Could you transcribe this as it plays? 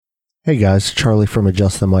Hey guys, Charlie from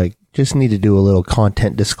Adjust the Mic. Just need to do a little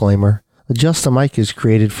content disclaimer. Adjust the Mic is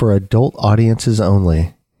created for adult audiences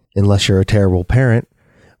only. Unless you're a terrible parent,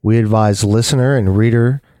 we advise listener and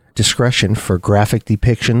reader discretion for graphic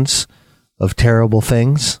depictions of terrible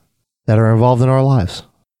things that are involved in our lives.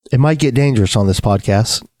 It might get dangerous on this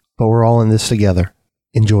podcast, but we're all in this together.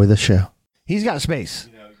 Enjoy the show. He's got space.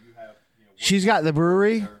 She's got the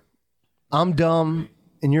brewery. I'm dumb,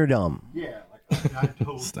 and you're dumb. Yeah, like I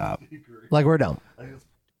totally Stop. agree. Like we're dumb.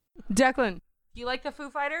 Declan, you like the Foo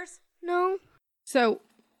Fighters? No. So,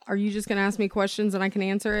 are you just going to ask me questions and I can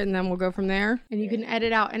answer it and then we'll go from there? And you can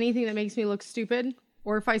edit out anything that makes me look stupid?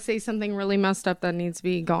 Or if I say something really messed up that needs to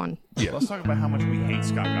be gone? Yeah. Let's talk about how much we hate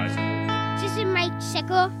Scott Geiser. Just in my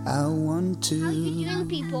checker. I want How to you doing,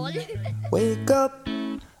 people? wake up,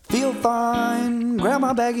 feel fine, grab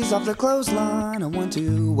my baggies off the clothesline. I want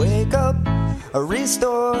to wake up,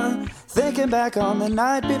 restore, thinking back on the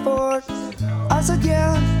night before. I said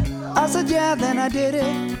yeah, then I did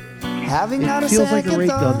it. Having not a Feels like a second rape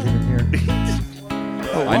thought. dungeon in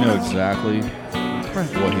here. I know exactly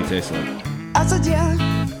what he tastes like. I said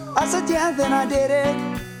yeah, then I did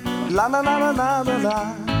it. La la la la la la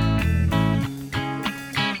la.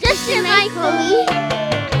 Just in my Chloe.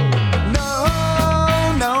 No,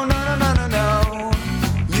 no, no, no, no, no, no.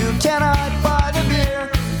 You cannot buy the beer.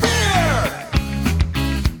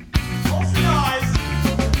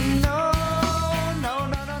 No, no,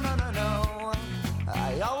 no, no, no, no, no.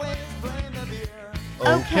 I always blame the beer.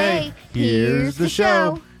 Okay, here's the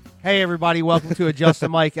show. Hey everybody, welcome to Adjust the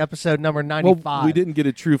Mic, episode number 95. Well, we didn't get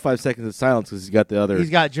a true 5 seconds of silence because he's got the other. He's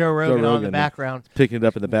got Joe Rogan on in the Rogan. background. Picking it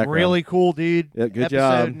up in the background. Really cool, dude. Yeah, good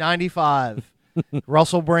episode job. 95.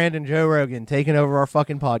 Russell Brand and Joe Rogan taking over our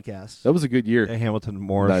fucking podcast. That was a good year. Hey, Hamilton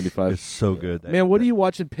Morris 95. is so good. Man, what are you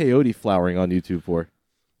watching peyote flowering on YouTube for?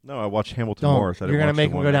 No, I watched Hamilton Don't. Morris. I didn't You're going to watch make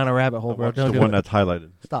the him one go down that- a rabbit hole, I bro. watched Don't the do one it. that's highlighted.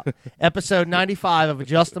 Stop. Episode 95 of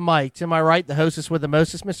Adjust the Mic. To my right, the hostess with the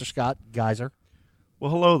mostest, Mr. Scott Geiser. Well,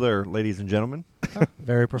 hello there, ladies and gentlemen.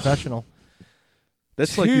 Very professional.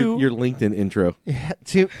 That's like Two- your LinkedIn intro. Yeah,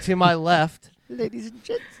 to my left, ladies and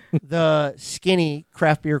gents, the skinny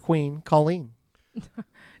craft beer queen, Colleen.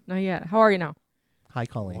 Not yet. How are you now? Hi,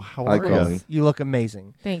 Colleen. How Hi, are Colleen. you? You look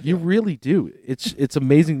amazing. Thank You you. really do. It's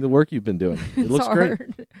amazing the work you've been doing. It It's looks great.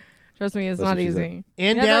 hard. Trust me, it's That's not what she easy.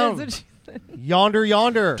 And Yeah, that down. is what she said. Yonder.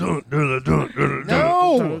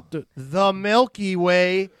 No, the Milky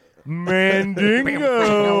Way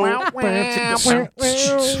Mandingo.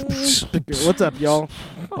 What's up, y'all?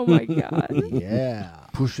 Oh my god. Yeah.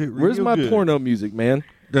 Push it. Where's my porno music, man?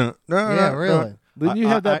 Yeah, really. Didn't you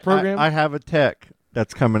have that program? I have a tech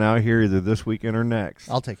that's coming out here either this weekend or next.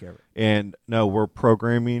 I'll take care of it. And no, we're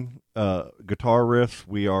programming guitar riffs.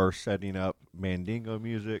 We are setting up Mandingo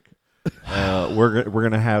music. We're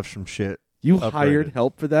gonna have some shit. You upgraded. hired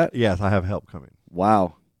help for that? Yes, I have help coming.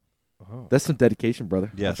 Wow. That's some dedication,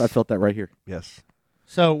 brother. Yes. I felt that right here. Yes,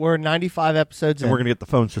 So we're 95 episodes and in. we're gonna get the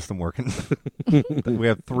phone system working. We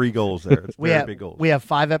have 3 goals there. It's very big goals. we have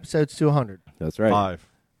 5 episodes to 100. That's right. 5.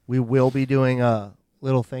 We will be doing a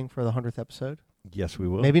little thing for the 100th episode. Yes, we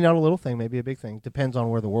will. Maybe not a little thing, maybe a big thing. Depends on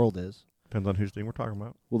where the world is. Depends on whose thing we're talking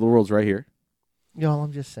about. Well, the world's right here. Y'all,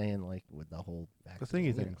 I'm just saying, like, with the whole The thingy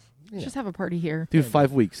you things. know. Yeah. Just have a party here. Dude,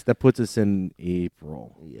 5 weeks. That puts us in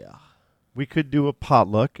April. Yeah. We could do a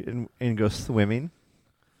potluck and go swimming.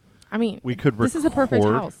 I mean, We could this is a perfect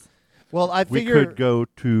record. house. Well, I We figure could go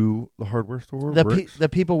to the hardware store. the Bricks. the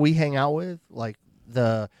people we hang out with, like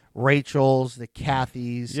the Rachels, the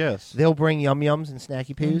Kathys, Yes. they'll bring yum yums and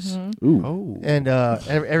snacky poos. Mhm. Ooh. Oh. And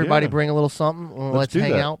everybody Yeah. bring a little something. And Let's let's do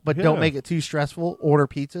hang that. out, but Yeah. don't make it too stressful. Order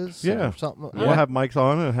pizzas, Yeah. or something. We'll have mics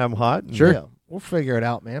on and have them hot. and- Sure. Yeah, we'll figure it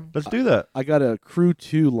out, man. Let's do that. I got a Crew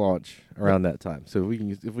 2 launch around that time. So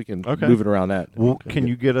if we can Okay. move it around that. Well, can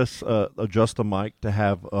you get us adjust a mic to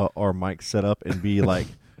have our mic set up and be like,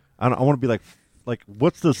 I want to be like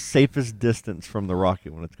what's the safest distance from the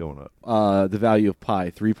rocket when it's going up? The value of pi,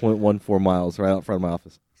 3.14 miles right out front of my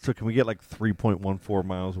office. So can we get like 3.14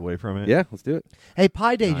 miles away from it? Yeah, let's do it. Hey,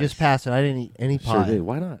 Pie Day Nice. just passed, and I didn't eat any Sure pie. did.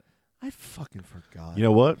 Why not? I fucking forgot. You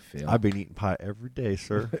know what? Fail. I've been eating pie every day,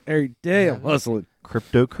 sir. Every day I'm hustling.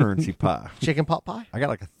 Cryptocurrency pie. Chicken pot pie? I got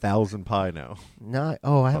like 1,000 pie now. No.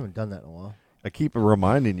 Oh, I haven't done that in a while. I keep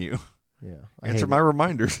reminding you. Yeah. I Answer hate my it.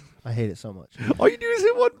 reminders. I hate it so much. All you do is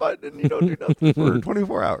hit one button and you don't do nothing for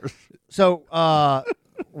 24 hours. So,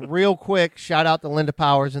 real quick, shout out to Linda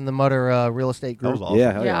Powers and the Mutter Real Estate That Group. was awesome.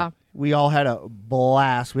 Yeah, hell Yeah. We all had a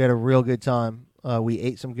blast. We had a real good time. We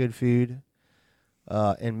ate some good food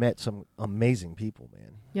and met some amazing people,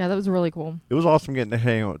 man. Yeah, that was really cool. It was awesome getting to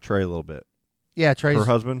hang out with Trey a little bit. Yeah, Trey's Her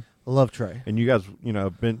husband. I love Trey. And you guys,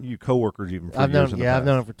 been you coworkers even. For I've years known, in the I've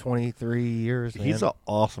known him past. for 23 years. Man. He's an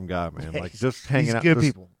awesome guy, man. Like He's- just hanging he's out. good just-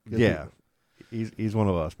 people. Good yeah, people. he's one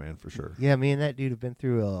of us, man, for sure. Yeah, me and that dude have been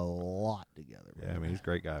through a lot together. Yeah, I mean, he's a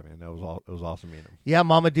great guy, man. It was awesome meeting him. Yeah,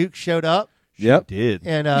 Mama Duke showed up, Yep. Did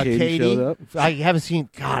and Katie Katie. showed up. I haven't seen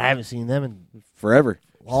them in Forever.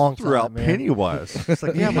 a long time. throughout man. Pennywise. It's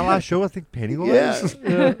like, yeah, my last show, I think Pennywise.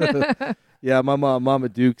 Yeah. Yeah, my mom, Mama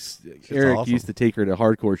Duke's. Eric awesome. used to take her to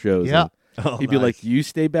hardcore shows. Yeah. and Oh, he'd be nice. like, "You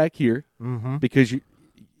stay back here Mm-hmm. because you."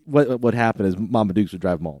 What happened is Mama Dukes would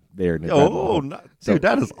drive them all there. And they'd drive them Oh, all. no, So- dude,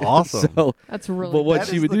 that is awesome. So, That's really. but what That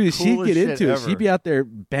she is would the do is she'd coolest get shit into it. ever. She'd be out there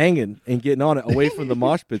banging and getting on it away from the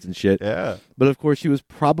mosh pits and shit. Yeah. But of course, she was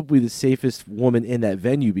probably the safest woman in that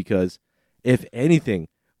venue because if anything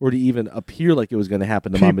were to even appear like it was going to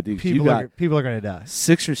happen to Mama Dukes, you got people are going to die.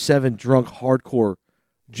 6 or 7 drunk hardcore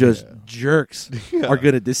jerks are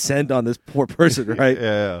going to descend on this poor person, right?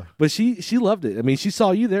 Yeah. But she loved it. I mean, she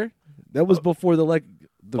saw you there. That was before the leg.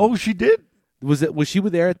 Oh, she did? Was she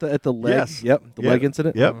there at the leg? Yes. Yep. The Yeah. leg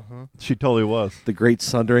incident. Yep. Mm-hmm. She totally was. The great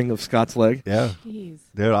sundering of Scott's leg. Yeah. Jeez.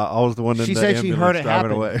 Dude, I was the one in She the said she heard ambulance it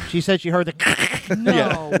driving happen. away. She said she heard the.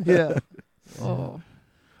 No. Yeah. Oh.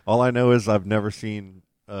 All I know is I've never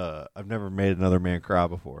made another man cry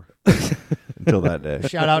before until that day.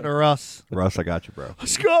 Shout out to Russ. Russ, I got you, bro.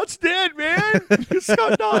 Scott's dead, man.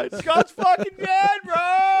 Scott died. Scott's fucking dead,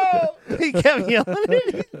 bro. He kept yelling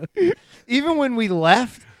at me. Even when we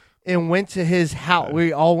left and went to his house,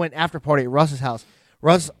 we all went after party at Russ's house.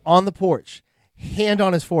 Russ on the porch, hand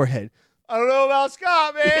on his forehead. I don't know about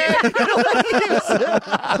Scott, man.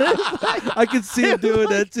 I could see him doing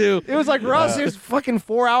that too. It was like Russ. It was fucking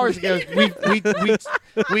 4 hours ago.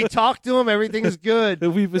 We talked to him. Everything's good.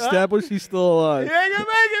 We've established he's still alive. You ain't gonna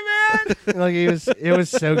make it, man. Like it was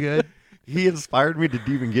so good. He inspired me to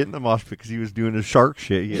even get in the mosh pit because he was doing the shark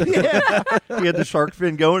shit. He had the shark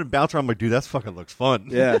fin going and bouncing around. I'm like, dude, that fucking looks fun.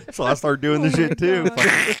 Yeah. So I started doing the shit too.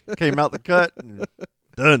 Fucking came out the cut. And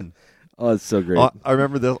done. Oh, it's so great. I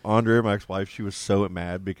remember this. Andrea, my ex-wife, she was so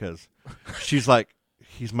mad because she's like,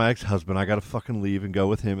 he's my ex-husband. I got to fucking leave and go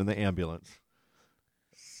with him in the ambulance.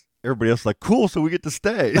 Everybody else is like, cool, so we get to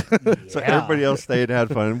stay. So everybody else stayed and had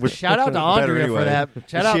fun. Which Shout out to better Andrea anyway. for that.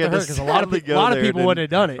 Shout out She to had her because a lot sadly of go there people and wouldn't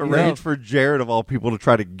have done it. you know? Arrange for Jared of all people to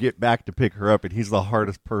try to get back to pick her up, and he's the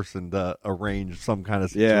hardest person to arrange some kind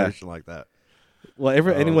of Yeah. situation like that. Well,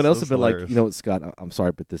 anyone so else have been hilarious. like, you know what, Scott? I'm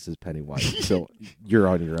sorry, but this is Pennywise, so you're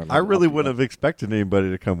on your own. I really I'll- wouldn't have expected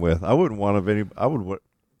anybody to come with. I wouldn't want any. I would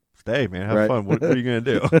stay, man. Have Right. fun. What are you gonna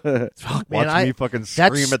do? Fuck, Watch man, me fucking that's-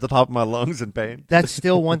 scream at the top of my lungs in pain. That's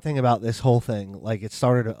still one thing about this whole thing. Like it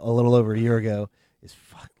started a little over a year ago. Is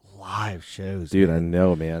fuck live shows, dude. man. I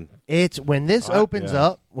know, man. It's when this opens yeah.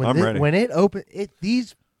 up. I'm ready. When it open,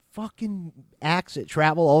 these fucking acts that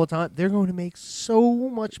travel all the time. They're going to make so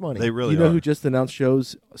much money. They really You know are. who just announced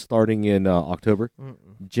shows starting in October?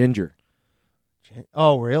 Ginger.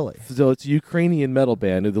 Oh, really? So it's a Ukrainian metal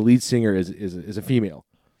band. The lead singer is a female,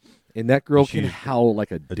 and that girl can She's howl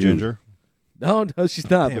like a A dude. ginger. No, she's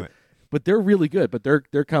not. Damn But, it. but they're really good. But they're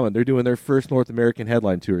coming. They're doing their first North American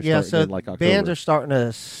headline tour. Yeah. starting So in like October. bands are starting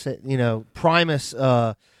to, Primus.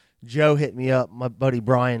 Joe hit me up. My buddy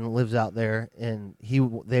Brian lives out there, and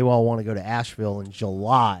they all want to go to Asheville in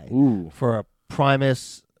July Ooh, for a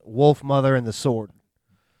Primus, Wolf Mother, and the Sword.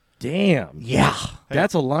 damn. Yeah.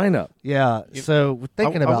 That's a lineup. Yeah. So we're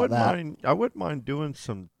thinking about wouldn't that. I wouldn't mind doing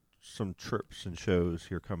some trips and shows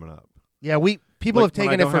here coming up. Yeah, people Like have when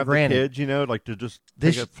I taken it don't for have the granted. kids, like to just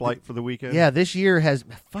This- take a flight for the weekend. Yeah, this year has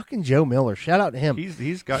fucking Joe Miller. Shout out to him. he's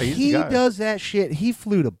he the guy. does that shit. He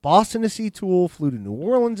flew to Boston to see Tool, flew to New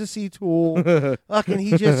Orleans to see Tool. Fucking,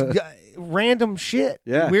 he just random shit.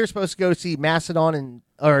 Yeah. We were supposed to go see Mastodon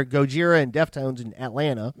or Gojira and Deftones in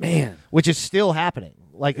Atlanta, Man, which is still happening.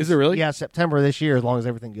 Like, Is it really? Yeah, September this year, as long as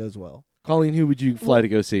everything goes well. Colleen, who would you fly to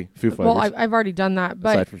go see? Foo Fighters. Well, I've already done that, aside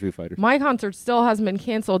but from Foo Fighters. my concert still hasn't been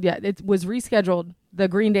canceled yet. It was rescheduled, the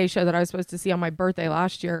Green Day show that I was supposed to see on my birthday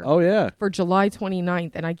last year, Oh yeah. for July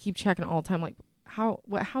 29th, and I keep checking all the time, like,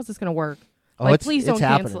 how's this going to work? Oh, Like, it's- please don't it's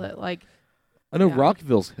cancel happening. it. Like, I know Yeah.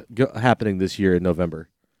 Rockville's happening this year in November,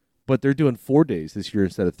 but they're doing 4 days this year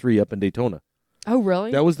instead of 3 up in Daytona. oh,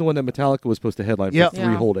 really? That was the one that Metallica was supposed to headline Yep. for 3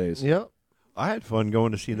 Yeah. whole days. Yep. I had fun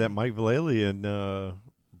going to see that Mike Vallely and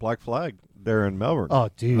Black Flag there in Melbourne. Oh,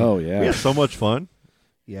 dude. Oh we yeah. had so much fun.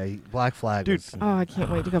 Yeah, Black Flag. Dude. was- Oh, I can't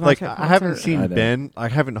wait to go back Like to that I haven't concert. seen I know. Ben. I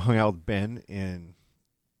haven't hung out with Ben in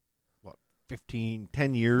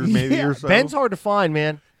 10 years maybe Yeah, or so. Ben's hard to find,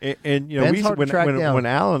 man. And Ben's hard to track down. when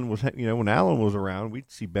Alan was around, we'd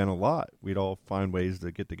see Ben a lot. We'd all find ways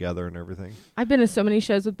to get together and everything. I've been to so many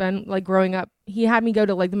shows with Ben, like growing up. He had me go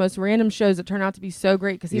to like the most random shows that turned out to be so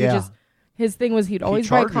great because he would just, his thing was he'd always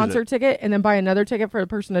buy a concert ticket and then buy another ticket for the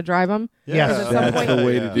person to drive him. Yes. Because at some That's point the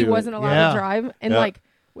way to do he it. wasn't allowed to drive. And Yeah. like,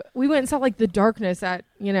 we went and saw like The Darkness at,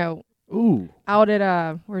 Ooh, out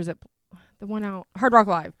at, where is it? The one out, Hard Rock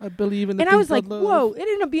Live. I believe in the And I things was like, love. whoa, it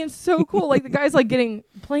ended up being so cool. Like the guy's like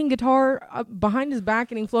playing guitar behind his back,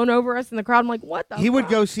 getting flown over us in the crowd. I'm like, what the He would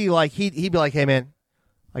fuck? go see, like, he'd be like, hey, man,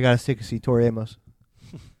 I got to stick to see Tori Amos.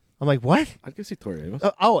 I'm like, what? I'd go see Tori Amos.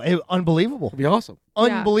 Unbelievable. It'd be awesome.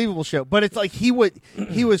 Unbelievable show. But it's like he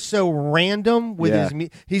was so random with his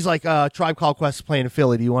he's like, Tribe Called Quest is playing in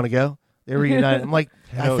Philly. Do you want to go? They're reunited. I'm like,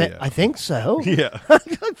 I think so. Yeah.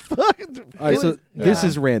 Fuck. All right, so this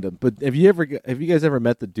is random, but have you guys ever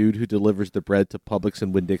met the dude who delivers the bread to Publix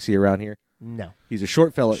and Winn-Dixie around here? No. He's a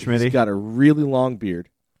short fella. Schmitty? He's got a really long beard.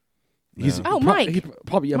 Mike.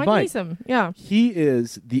 Probably Mike Mike. Newsom. Yeah. He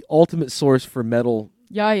is the ultimate source for metal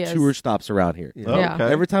Yeah, he is. tour stops around here. Oh, Yeah.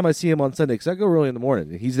 okay. Every time I see him on Sunday, because I go early in the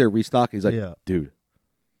morning, and he's there restocking. He's like, Yeah. dude,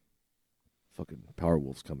 fucking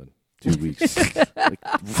Powerwolf's coming 2 weeks. Like,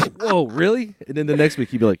 whoa, really? And then the next week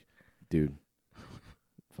he'd be like, dude,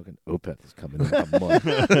 fucking Opeth is coming in a month.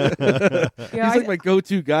 Yeah, He's like my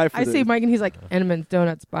go-to guy for I this. see Mike and he's like, Entenmann's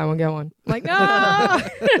Donuts, buy one, get one. I'm like, ah!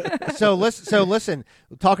 So listen,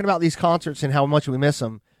 talking about these concerts and how much we miss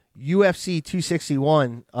them. UFC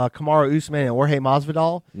 261, Kamaru Usman and Jorge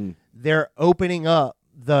Masvidal, they're opening up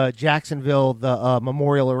the Jacksonville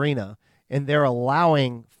Memorial Arena, and they're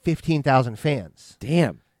allowing 15,000 fans.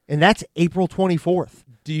 Damn. And that's April 24th.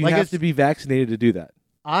 Do you Like, have it's- to be vaccinated to do that?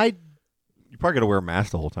 You probably got to wear a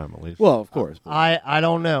mask the whole time at least. Well, of course. I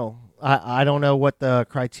don't know. I don't know what the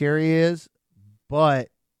criteria is, but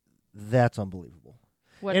that's unbelievable.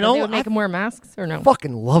 What, You they know, would make them wear masks or no?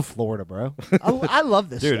 Fucking love Florida, bro. I love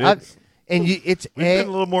this. Dude, it's we've been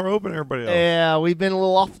a little more open than everybody else. yeah, we've been a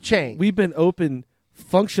little off the chain. We've been open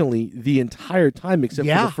functionally the entire time except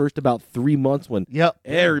for the first about 3 months when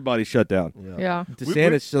everybody shut down. Yeah.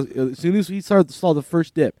 DeSantis, as soon as he saw the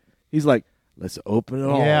first dip, he's like, let's open it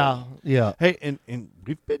all. Yeah. Hey, and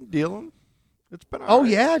we've been dealing. It's been Oh all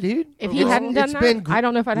right. yeah, dude. If he hadn't done that, I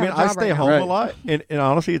don't know if I'd I mean, have a job I stay right now. home a lot, and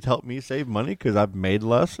honestly, it's helped me save money because I've made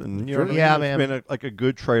less, and you know, what I mean? Yeah, It's man. been a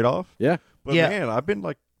good trade off. Yeah. But Yeah. man, I've been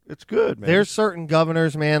like, it's good, man. There's certain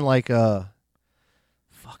governors, man, like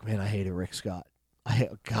fuck, man, I hated Rick Scott. I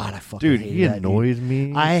fucking dude, hated he that annoys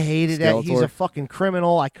me. I hated that. He's Skeletor. a fucking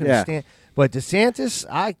criminal. I couldn't Yeah. stand. But DeSantis,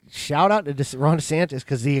 I shout out to Ron DeSantis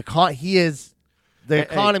because he is the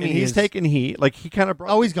economy. And he's is, taking heat. Like he kind of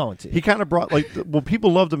brought. Oh, he's going to. He kind of brought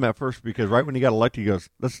people loved him at first because right when he got elected, he goes,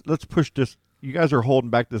 let's push this. You guys are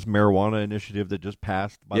holding back this marijuana initiative that just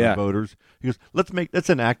passed by the voters. He goes, let's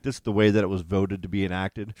enact this the way that it was voted to be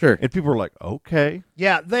enacted. Sure. And people are like, okay.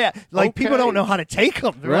 Yeah, people don't know how to take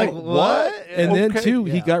them. They're Right. like, what? And then Okay. too,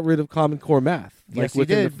 he Yeah. got rid of Common Core math. Yes, he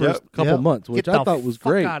within did. the first Yep. couple Yep. months, which Get I the thought was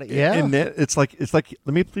fuck great. outta here. Yeah. And then it's like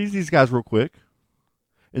let me please these guys real quick,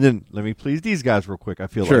 and then let me please these guys real quick. I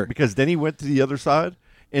feel Sure. like because then he went to the other side,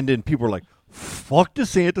 and then people were like, "Fuck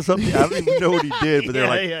DeSantis up." I don't even know what he did, but they're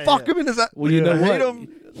like, "Fuck him in his." Well, you know I hate what? him.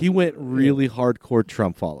 He went really hardcore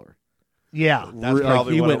Trump follower. Yeah. That's Like,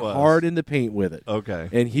 probably he what went it was. hard in the paint with it. Okay,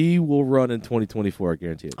 And he will run in 2024, I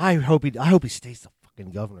guarantee it. I hope he stays the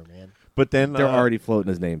fucking governor, man. but then They're already floating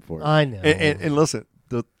his name for it. I know. and listen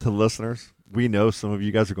to listeners. We know some of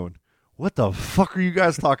you guys are going, "What the fuck are you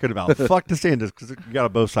guys talking about?" Fuck DeSantis because you got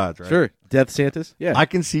on both sides, right? Sure. Death Santis? Yeah. I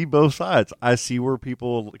can see both sides. I see where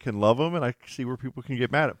people can love him, and I see where people can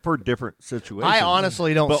get mad at for different situations. I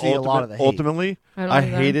honestly don't But see a lot of the hate. Ultimately, I don't I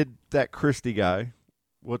either. hated that Christie guy.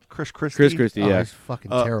 What Chris Christie? Chris Christie, Oh, yeah. he's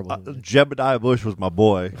fucking terrible. Jebediah Bush was my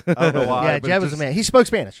boy. I don't know why. Yeah, but Jeb was just- a man. He spoke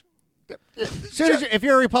Spanish. Soon as if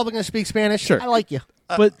you're a Republican and speak Spanish, Sure. I like you.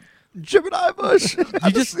 But Jebediah Bush.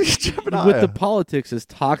 you just, with the politics as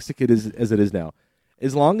toxic as it is now,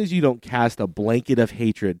 as long as you don't cast a blanket of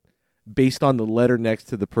hatred based on the letter next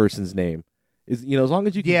to the person's name, as long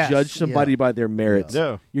as you can Yes, judge somebody yeah. by their merits,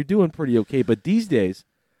 Yeah. you're doing pretty okay. But these days,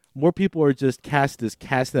 more people are just cast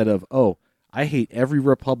net of, oh, I hate every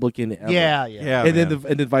Republican ever. Yeah. Yeah, and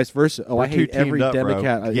man. then vice versa. Oh, We're I too hate every teamed up, bro.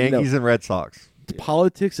 Democrat. Yankees and Red Sox.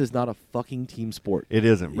 Politics is not a fucking team sport. It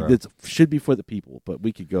isn't, bro. It should be for the people, but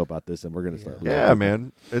we could go about this, and we're going to start. Yeah,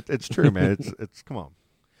 man. It's true, man. It's come on.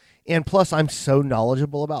 And plus, I'm so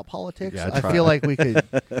knowledgeable about politics. Yeah, I try. feel like we could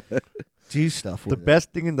do stuff The with it.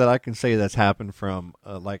 best thing that I can say that's happened from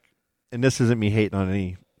and this isn't me hating on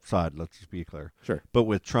any side. Let's just be clear. Sure. But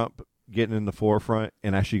with Trump getting in the forefront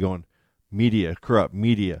and actually going, media, corrupt,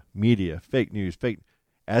 media, fake news, fake.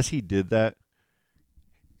 As he did that,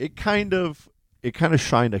 it kind of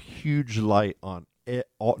shined a huge light on it,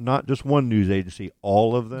 not just one news agency,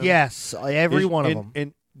 all of them. Yes, every one of them.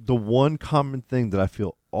 And the one common thing that I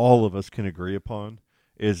feel all of us can agree upon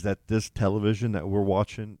is that this television that we're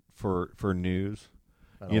watching for news,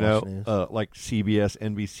 I don't watch news. like CBS,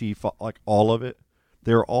 NBC, like all of it,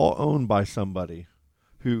 they're all owned by somebody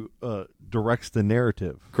who directs the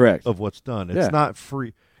narrative Correct. of what's done. It's Yeah. not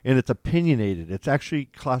free, and it's opinionated. It's actually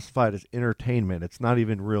classified as entertainment. It's not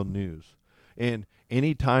even real news. And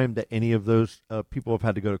any time that any of those people have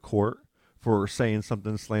had to go to court for saying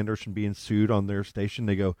something slanderous and being sued on their station,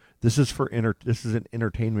 they go, "This is for this is an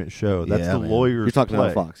entertainment show." That's Yeah, the man. lawyers. You're talking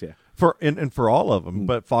play. about Fox, yeah. For and for all of them,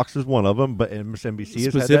 but Fox is one of them. But MSNBC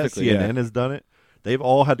has had that. Specifically, CNN yeah. has done it. They've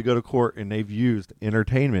all had to go to court, and they've used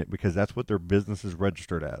entertainment because that's what their business is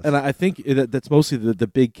registered as. And I think that's mostly the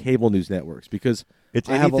big cable news networks because it's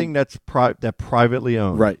I have anything that's privately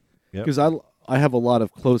owned, right. Yep. Because I have a lot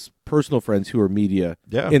of close personal friends who are media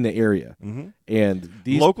Yeah. in the area, Mhm. and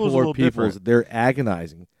these Local's a poor little people, different. they're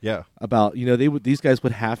agonizing Yeah, about these guys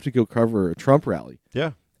would have to go cover a Trump rally,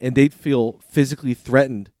 yeah. and they'd feel physically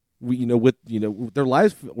threatened. Their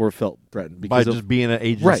lives were felt threatened By because just of, being an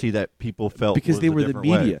agency that people felt because was they a were the different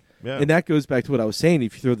way. media, Yeah. and that goes back to what I was saying.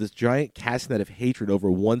 If you throw this giant cast net of hatred over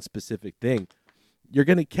one specific thing, you're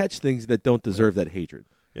going to catch things that don't deserve that hatred.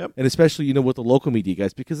 Yep. And especially, with the local media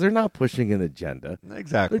guys, because they're not pushing an agenda.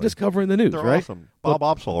 Exactly. They're just covering the news, They're right? awesome. Bob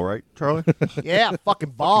Opsahl, right, Charlie? Yeah,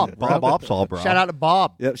 fucking Bob. bro. Bob Opsahl, bro. Shout out to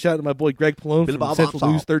Bob. Yep. Shout out to my boy Greg Pallone Billy from Bob Central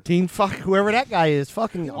Opsahl. News 13. Fuck whoever that guy is.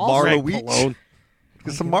 Fucking awesome. Marlo Greg Weech. Pallone.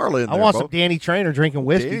 Get some Marla in I there, want bro. some Danny Trainer drinking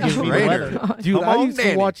whiskey. Danny Gives me the Trainer. weather. Dude, Come I on, used to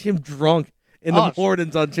Danny. watch him drunk in the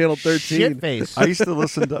mornings on Channel 13. Shit face. I used to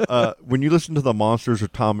listen to when you listen to the Monsters or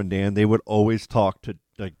Tom and Dan, they would always talk to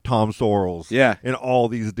like Tom Sorrells, Yeah. and all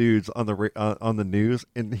these dudes on the news,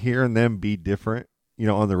 and hearing them be different,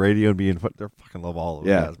 on the radio and being they fucking love all of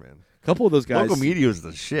Yeah. those guys, man. A couple of those guys, Local media is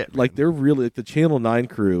the shit. like man. they're really the Channel 9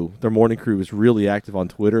 crew, their morning crew is really active on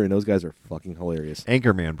Twitter, and those guys are fucking hilarious.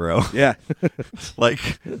 Anchorman, bro. Yeah.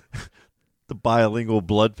 Like the bilingual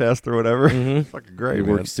bloodfest or whatever. Mhm. Fucking great, They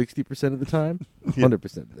man. work 60% of the time,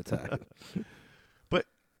 100% of the time. But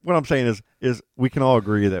what I'm saying is we can all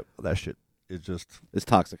agree that shit is just It's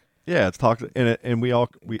toxic. it's toxic, and it's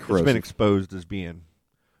been Corrosive. exposed as being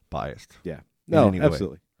biased. Yeah. No, any way.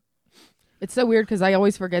 absolutely. It's so weird because I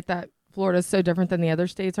always forget that Florida's so different than the other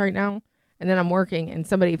states right now. And then I'm working, and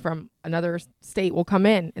somebody from another state will come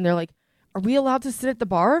in, and they're like, "Are we allowed to sit at the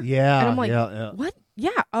bar?" Yeah. And I'm like, yeah. "What? Yeah.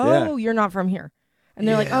 Oh, you're not from here." And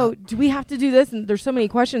they're like, "Oh, do we have to do this?" And there's so many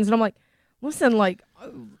questions, and I'm like, "Listen, like,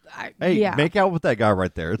 Hey, yeah. make out with that guy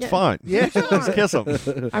right there. It's Yeah. fine. Yeah. Just kiss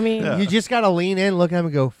him. I mean, Yeah. You just got to lean in, look at him,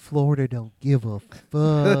 and go, Florida don't give a fuck.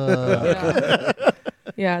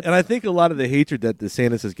 yeah. It's, And I think a lot of the hatred that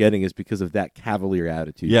DeSantis is getting is because of that cavalier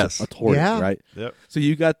attitude. Yes. Authority, Yeah. right? Yep. So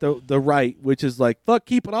you got the right, which is like, fuck,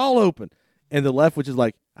 keep it all open. And the left, which is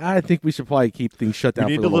like, I think we should probably keep things shut We down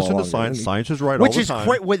need for to a little listen to longer. science. Science is right all Which the is time.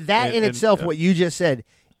 with that in itself, what you just said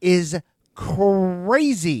is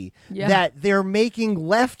crazy Yeah. that they're making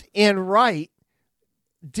left and right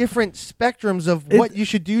different spectrums of what you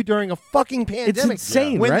should do during a fucking pandemic.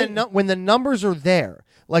 insane, when right? when the numbers are there.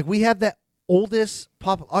 Like we have the oldest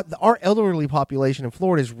our elderly population in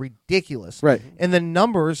Florida is ridiculous. Right. And the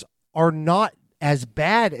numbers are not as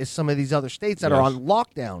bad as some of these other states that are Yes. on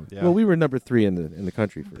lockdown. Yeah. Well, we were number 3 in the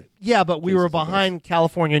country for Yeah, but we were Jesus, behind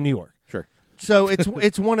California and New York. sure. So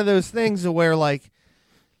it's one of those things where like,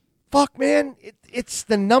 fuck, man, it's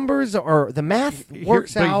the numbers or the math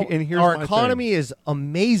works but out. and here's Our my economy is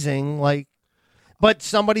amazing, like, but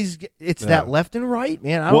it's Yeah. that left and right,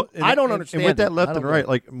 man. I Well, don't, I don't understand. And with that it. left I don't and get right, it.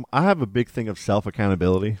 like I have a big thing of self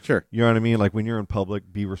accountability. Sure. You know what I mean? Like when you're in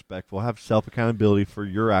public, be respectful. Have self accountability for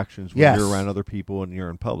your actions when Yes. you're around other people and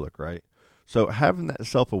you're in public, right? So having that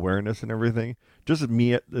self awareness and everything, just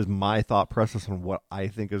as my thought process on what I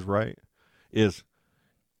think is right, is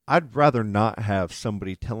I'd rather not have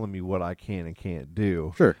somebody telling me what I can and can't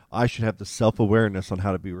do. Sure. I should have the self awareness on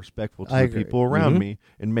how to be respectful to I the agree. people around Mhm. me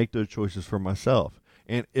and make those choices for myself.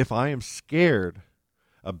 And if I am scared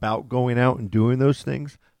about going out and doing those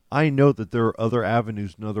things, I know that there are other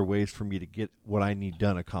avenues and other ways for me to get what I need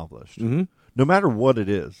done accomplished. Mm-hmm. No matter what it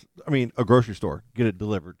is. I mean, a grocery store, get it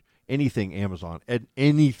delivered. Anything, Amazon,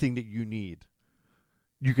 anything that you need,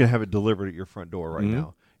 you can have it delivered at your front door right Mhm.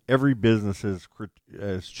 now. Every business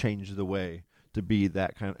has changed the way to be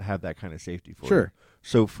that have that kind of safety for you. Sure.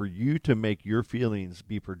 So for you to make your feelings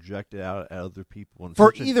be projected out at other people in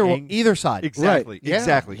For such an either side. exactly, Yeah.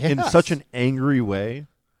 exactly, in Yes. such an angry way,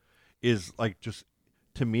 is like just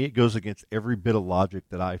to me it goes against every bit of logic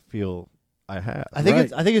that I feel I have. I think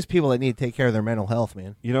Right. I think it's people that need to take care of their mental health,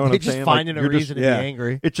 man. You know what They're I'm just saying? finding Like, a you're just- reason to yeah. be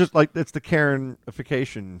angry. It's just like it's the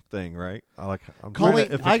Karenification thing, right? I'm Colleen,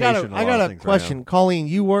 Karenification I got a a, lot I of got a things right question. now. Colleen,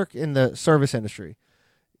 you work in the service industry.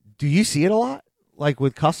 Do you see it a lot, like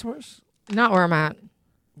with customers? Not where I'm at.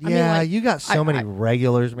 I mean, Yeah, like, you got so many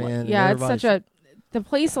regulars, man. Yeah, and it's such everybody's- the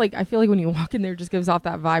place. Like, I feel like when you walk in there, it just gives off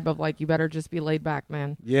that vibe of like you better just be laid back,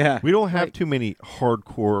 man. Yeah. We don't have Like- too many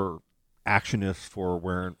hardcore actionists for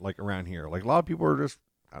wearing like around here. Like a lot of people are just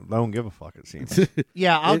I don't give a fuck. It seems.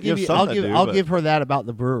 Yeah, I'll You have some that do, I'll but- give her that about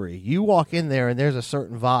the brewery. You walk in there and there's a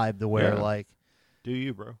certain vibe to where Yeah. Do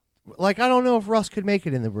you, bro? like I don't know if Russ could make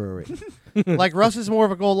it in the brewery. Like Russ is more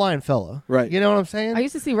of a gold line fella, Right. You know what I'm saying? I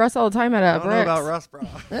used to see Russ all the time at I don't know Bricks. about Russ, bro.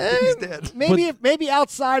 Eh, He's dead. maybe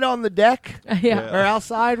outside on the deck yeah. or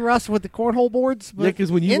outside Russ with the cornhole boards. But Yeah,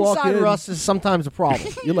 'cause when you walk inside in- Russ is sometimes a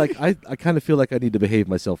problem. You're like, I kind of feel like I need to behave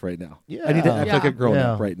myself right now. I need to act Yeah. like a grown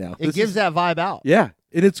up Yeah. right now. It This gives is- that vibe out. Yeah,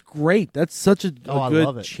 and it's great. That's such a Oh, I good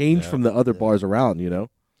love it. change Yeah. from the other bars around, you know,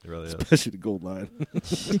 It really is. especially the Gold Line.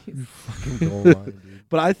 Gold line, dude.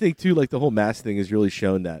 But I think too, like the whole mask thing has really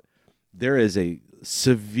shown that there is a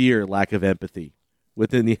severe lack of empathy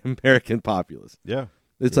within the American populace. Yeah.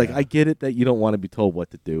 It's like I get it that you don't want to be told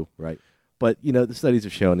what to do, right? But you know the studies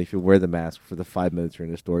have shown if you wear the mask for the 5 minutes you're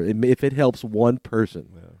in a store, if it helps one person,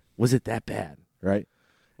 was it that bad, right?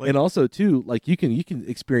 Like- and also too, like you can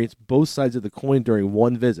experience both sides of the coin during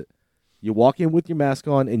one visit. You walk in with your mask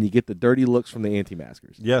on, and you get the dirty looks from the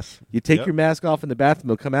anti-maskers. Yes. You take Yep. your mask off in the bathroom,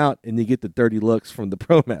 you'll come out, and you get the dirty looks from the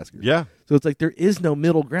pro-maskers. Yeah. So it's like there is no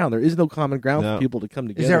middle ground. There is no common ground No. for people to come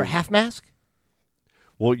together. Is there a half mask?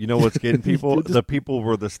 Well, you know what's getting people? Just- The people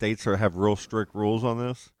where the states have real strict rules on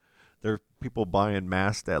this. There are people buying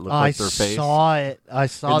masks that look I like their face. saw it. I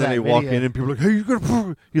saw and that then they walk video. in and people are like, "Hey, you got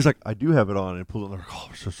to?" He's like, "I do have it on," and pull it. And they're like, "Oh,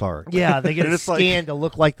 I'm so sorry." Yeah, they get And it it's like- scanned to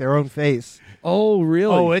look like their own face. Oh,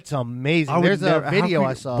 really? Oh, it's amazing. I would There's never- a how video could I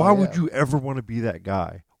you- saw. Why yeah. would you ever want to be that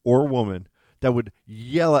guy or woman that would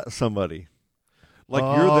yell at somebody like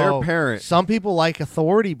you're their Oh, parent? Some people like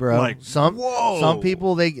authority, bro. Like, some whoa.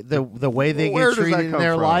 people the way they Where get does that treated in come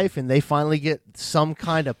their from? life, and they finally get some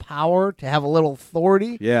kind of power to have a little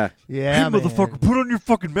authority. Yeah. Yeah, Hey, man. motherfucker, put on your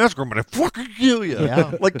fucking mask or I'm gonna fucking kill you.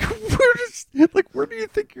 Yeah. Like where do you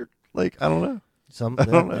think you're? Like I don't know. Some I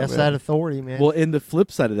don't know, that's man. that authority, man. Well, and the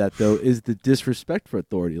flip side of that, though, is the disrespect for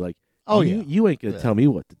authority. Like, Oh, you, yeah. you ain't going to Yeah. tell me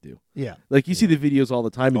what to do. yeah, Like, you see the videos all the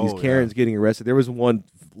time of Oh, these Karens yeah. getting arrested. There was one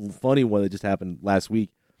funny one that just happened last week.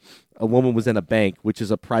 A woman was in a bank, which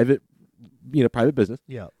is a private business.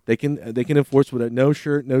 yeah. They can enforce with no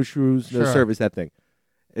shirt, no shoes, no Sure. service, that thing.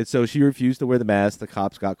 And so she refused to wear the mask. The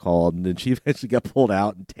cops got called, and then she eventually got pulled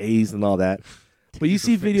out and tased and all that. But you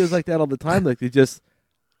see videos like that all the time. Like, they just,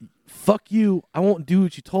 fuck you, I won't do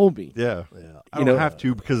what you told me. Yeah, I You don't know- have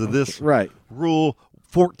to because of this Right. rule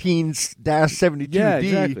 14-72D Yeah,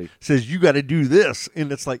 exactly. says you got to do this,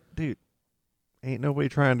 and it's like, dude, ain't nobody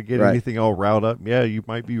trying to get Right. anything all riled up. Yeah, you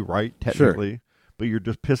might be right technically, but you're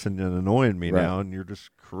just pissing and annoying me Right. now, and you're just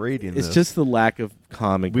creating. It's this. just the lack of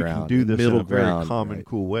common we ground. can do this middle in a very ground, common, right.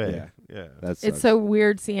 cool way. Yeah. Yeah. That's It's so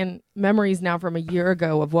weird seeing memories now from a year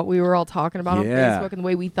ago of what we were all talking about Yeah. on Facebook and the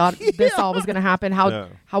way we thought this all was going to happen. How Yeah.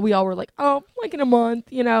 how we all were like, oh, like in a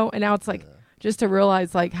month, you know. And now it's like just to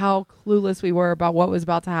realize like how clueless we were about what was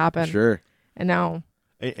about to happen. sure. And now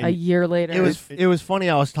And- a year later, It was funny.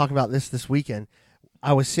 I was talking about this weekend.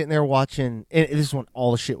 I was sitting there watching, and this is when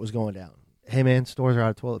all the shit was going down. Hey man, stores are out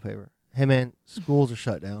of toilet paper. Hey man, schools are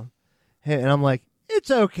shut down. Hey, and I'm like, it's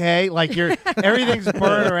okay. Like everything's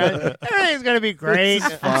burning around. Everything's gonna be great.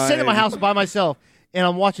 I'm sitting in my house by myself, and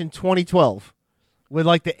I'm watching 2012 with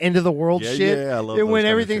like the end of the world Yeah, shit. yeah, I love and those when kind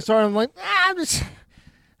of everything shit. started, I'm like, I'm just.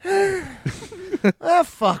 Ah,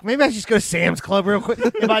 fuck. Maybe I should just go to Sam's Club real quick.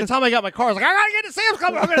 And by the time I got my car, I was like, I gotta get to Sam's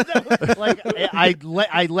Club. I'm gonna do it. Like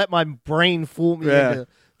I let my brain fool me Yeah. into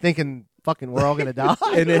thinking fucking we're all gonna die.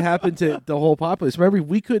 And it happened to the whole populace. Remember,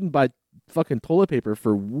 we couldn't buy fucking toilet paper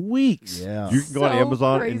for weeks. Yeah. You can go on So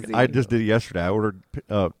Amazon, crazy. and I just did it yesterday. I ordered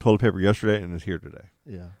toilet paper yesterday, and it's here today.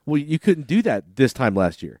 Yeah. Well, you couldn't do that this time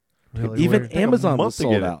last year. Really Even weird. Take a Amazon month was to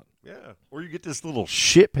sold get it. out. Yeah, or you get this little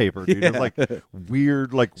shit paper, dude. It's like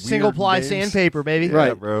weird, Single weird ply names. sandpaper, baby. Yeah,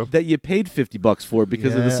 Right, bro. That you paid $50 for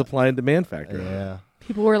because of the Yeah. supply and demand factor. Yeah.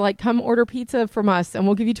 People were like, "Come order pizza from us, and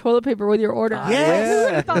we'll give you toilet paper with your order."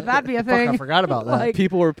 Yes. I thought that'd be a Fuck, thing. I forgot about that. Like,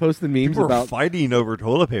 People were posting memes People were about. fighting over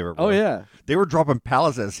toilet paper. Bro. Oh yeah. They were dropping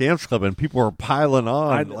pallets at Sam's Club, and people were piling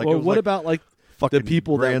on. Like, or it was what like about like fucking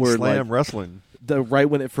people that Grand were, Slam like- wrestling? right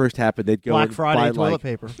when it first happened, they'd go Black and Friday buy toilet like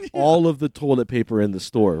paper. all of the toilet paper in the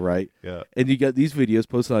store, right? Yeah. And you get these videos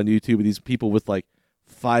posted on YouTube of these people with like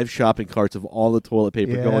 5 shopping carts of all the toilet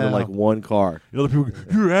paper going in Yeah. like one car. You know, other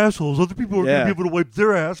people, you're assholes. Other people are Yeah. going to be able to wipe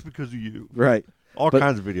their ass because of you. Right. All But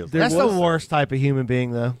kinds of videos. there That's was- the worst type of human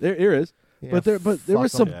being, though. There is. Yeah, but there fuck were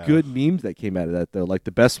some 'em. Yeah. good memes that came out of that though. Like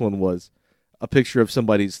the best one was a picture of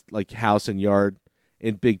somebody's like house and yard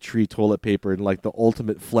in big tree toilet paper and like the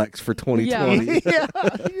ultimate flex for 2020. Yeah.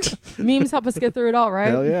 Memes help us get through it all, right?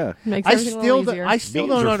 Hell yeah. Makes I everything a still, little easier. I still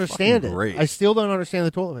Memes don't are understand fucking it. great. I still don't understand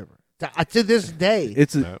the toilet paper. To this day,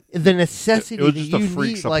 It's a, the necessity It was that just a you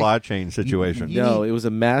freak need, supply like, chain situation. you no, need it was a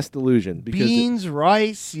mass delusion because beans,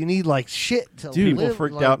 rice. You need like shit to Dude, People live,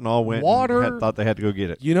 freaked like, out and all went water. and thought they had to go get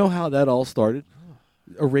it. you know how that all started?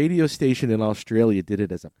 A radio station in Australia did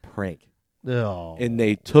it as a prank. Oh. And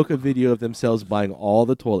they took a video of themselves buying all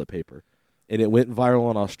the toilet paper, and it went viral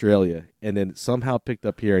in Australia, and then it somehow picked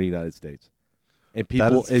up here in the United States. And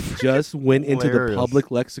people, is it just went into the hilarious. public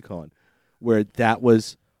lexicon where that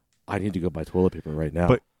was, I need to go buy toilet paper right now.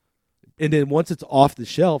 But- and then once it's off the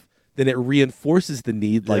shelf, then it reinforces the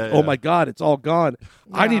need, like, Yeah, oh yeah. my God, it's all gone.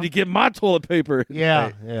 I Yeah. need to get my toilet paper. yeah,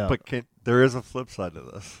 Hey, yeah. But there is a flip side to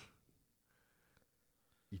this.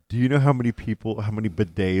 Do you know how many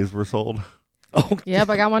bidets were sold? Oh, Yep,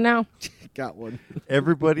 I got one now. got one.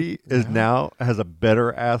 Everybody is now has a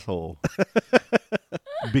better asshole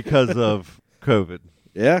because of COVID.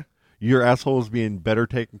 Yeah. Your asshole is being better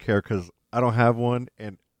taken care of because I don't have one,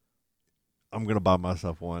 and I'm gonna buy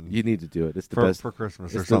myself one You need to do it. It's the for best.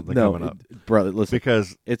 Christmas It's or something no, coming up. brother, listen,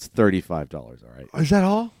 Because it's $35, all right? is that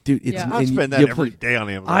all? Dude, it's Yeah. I and spend you that every put- day on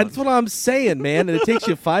Amazon. That's what I'm saying, man. And it takes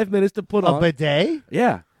you 5 minutes to put A on. bidet?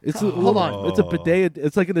 Yeah, it's a, Hold on. It's a bidet.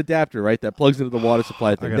 It's like an adapter, right? That plugs into the water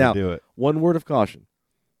supply I thing. gotta Now, do it. one word of caution: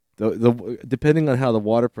 the depending on how the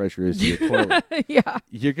water pressure is to your toilet, Yeah.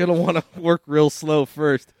 you're gonna want to work real slow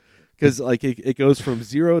first, because like it goes from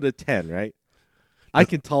 0 to 10, right? I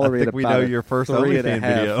can I tolerate think we about know a your first 3.5. OnlyFans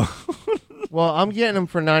video. Well, I'm getting them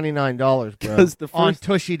for $99, bro. 'Cause the on first-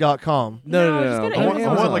 Tushy.com. No, just get it I want,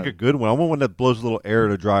 Amazon. like a good one. I want one that blows a little air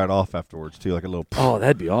to dry it off afterwards too, like a little, Oh,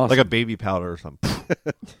 that'd be awesome. like a baby powder or something.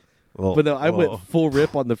 Well, But no, I went full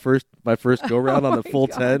rip on my first go round on the full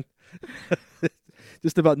God. 10.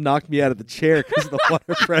 Just about knocked me out of the chair because of the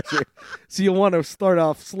water pressure. So you want to start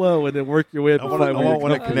off slow and then work your way up. I and want find where your one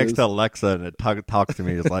that comfort connects is. to Alexa and it talks to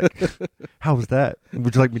me. It's like, how was that?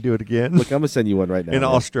 Would you like me to do it again? Look, I'm gonna send you one right now. In man.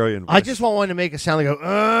 Australian. I voice. just want one to make a sound that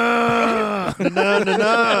go, no, no,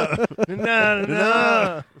 no, no,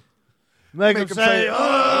 no. Make them say,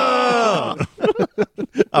 oh.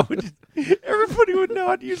 I would just, everybody would know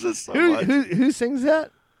how to use this so much. Who sings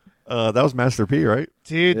that? That was Master P, right?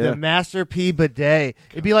 Dude, Yeah. the Master P bidet.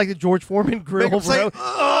 It'd be like the George Foreman grill, Make 'em say, bro.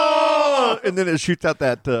 oh! And then it shoots out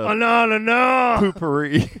that Oh, no, no, no.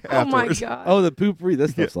 poopery Oh my afterwards. God. Oh, the poopery.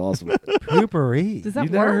 That stuff's awesome. Poopery. Does that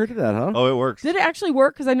You've work? never heard of that, huh? Oh, it works. Did it actually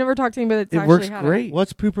work? Because I never talked to anybody that's It actually works had great.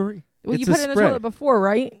 What's poopery? Well, you It's a put it in the spray. toilet before,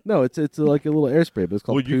 right? No, it's like a little air spray, but it's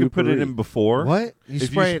called Well, you can put it Poo-Pourri. in before. What? You If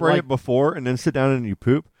spray you spray it it before and then sit down and you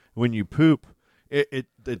poop, when you poop, it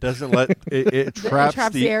doesn't let it traps,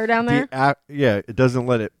 traps the air down there? Yeah, it doesn't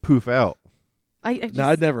let it poof out. I just, No,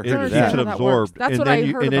 I'd never It heard don't of keeps understand that. it how that works. absorbed. That's and what then I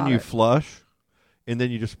you heard and then about you it. flush, and then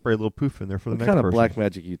you just spray a little poof in there for the What next kind of person. black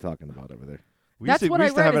magic are you talking about over there? We That's used to- what we I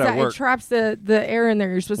used to read have is it at that it work. traps the air in there.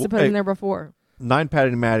 You're supposed to put it in there before. 9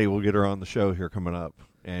 Patty Maddie will get her on the show here coming up,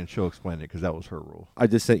 and she'll explain it because that was her rule. I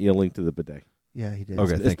just sent you a link to the bidet. Yeah, he did.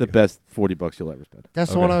 Okay. It's thank the you. best $40 you'll ever spend. That's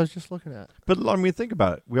the Okay. one I was just looking at. But I mean, think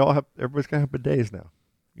about it. Everybody's gonna have bidets now.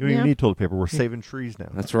 You don't Yeah. even need toilet paper. We're saving trees now.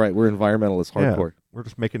 That's right. We're environmentalists Yeah. hardcore. We're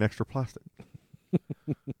just making extra plastic.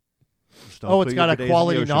 Just don't Oh, put it's your got a bidets in the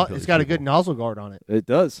quality. ocean, It's please, got a good people. nozzle guard on it. It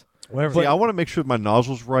does. See, I want to make sure my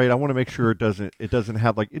nozzle's right. I want to make sure it doesn't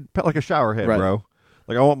have like a shower head, Right. bro.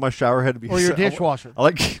 Like I want my shower head to be Or your I want- dishwasher. I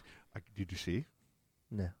like. Did you see?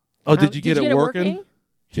 No. Oh, did you get it it working?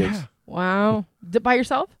 Jakes? Yeah, Wow. By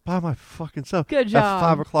yourself? by my fucking self. Good At job.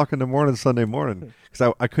 5:00 in the morning, Sunday morning,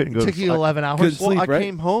 because I couldn't go. Took to you 11 hours. Good Well, sleep, I right?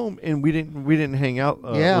 came home and we didn't hang out.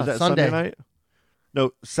 Yeah, was that Sunday. Sunday night?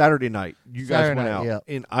 No, Saturday night. You guys Saturday went night, out,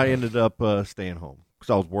 yeah. and I ended up staying home because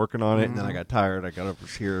I was working on it, and then I got tired. I got over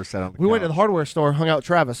here, sat on the We went to the couch. hardware store, hung out with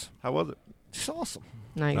Travis. How was it? It's awesome.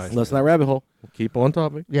 Nice. Nice. Let's not rabbit hole. We'll keep on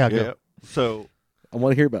topic. Yeah, Yeah. go. So I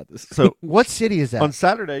want to hear about this. so What city is that? on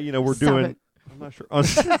Saturday, we're Stop doing. it. I'm not sure.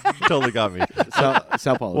 Totally got me.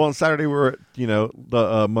 Sao Paulo. Well, on Saturday we were at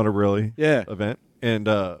the Monterey yeah. event, and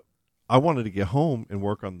I wanted to get home and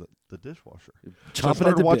work on the dishwasher. So I Chomping at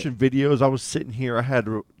started the watching videos. I was sitting here. I had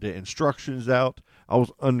the instructions out. I was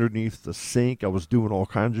underneath the sink. I was doing all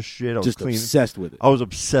kinds of shit. I was Just cleaning. obsessed with it. I was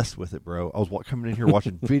obsessed with it, bro. I was coming in here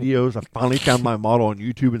watching videos. I finally found my model on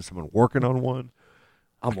YouTube and someone working on one.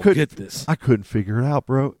 I'm going to get this. I couldn't figure it out,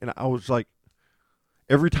 bro. And I was like,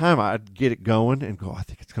 every time I'd get it going and go, I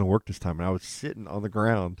think it's going to work this time. And I was sitting on the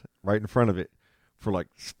ground right in front of it for like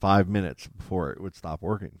 5 minutes before it would stop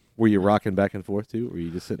working. Were you rocking back and forth too? Or were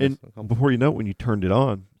you just sitting? And before you know it, when you turned it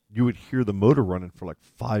on, you would hear the motor running for like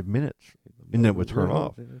 5 minutes. And then it would turn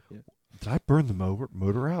off. Yeah. Did I burn the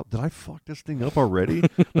motor out? Did I fuck this thing up already?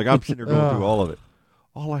 Like, I'm sitting there going through all of it.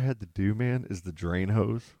 All I had to do, man, is the drain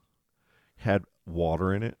hose had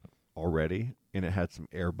water in it already, and it had some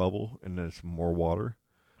air bubble and then some more water.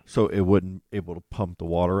 So it wasn't able to pump the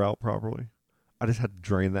water out properly. I just had to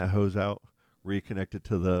drain that hose out, reconnect it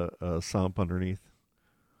to the sump underneath,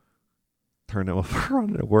 turn it over on,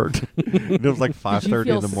 and it worked. And it was like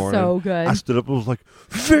 5:30 in the morning. So good. I stood up and was like,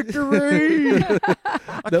 victory!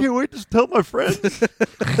 I can't wait to tell my friends.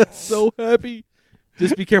 So happy.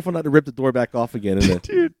 Just be careful not to rip the door back off again. And then,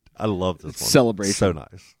 Dude, I love this one. Celebration. So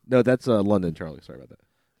nice. no, that's London, Charlie. Sorry about that.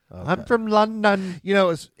 I'm from London. You know,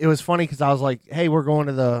 it was funny because I was like, "Hey, we're going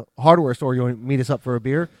to the hardware store. You want to meet us up for a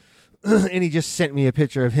beer?" And he just sent me a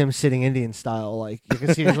picture of him sitting Indian style. Like you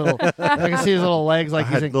can see his little, legs, like I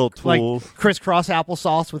he's had little tools. like crisscross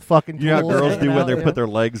applesauce with fucking. You know how tools girls hanging do when out, they you put know? their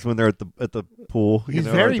legs when they're at the pool. He's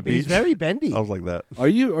or very at the beach. bendy. I was like that. Are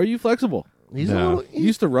you flexible? He's No. a little. You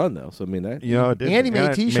used to run though, so I mean that. You know, I did. And he made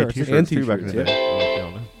I t-shirts. And too back in the t-shirts, day. I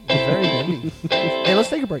don't know. He's very bendy. Hey, let's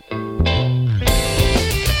take a break.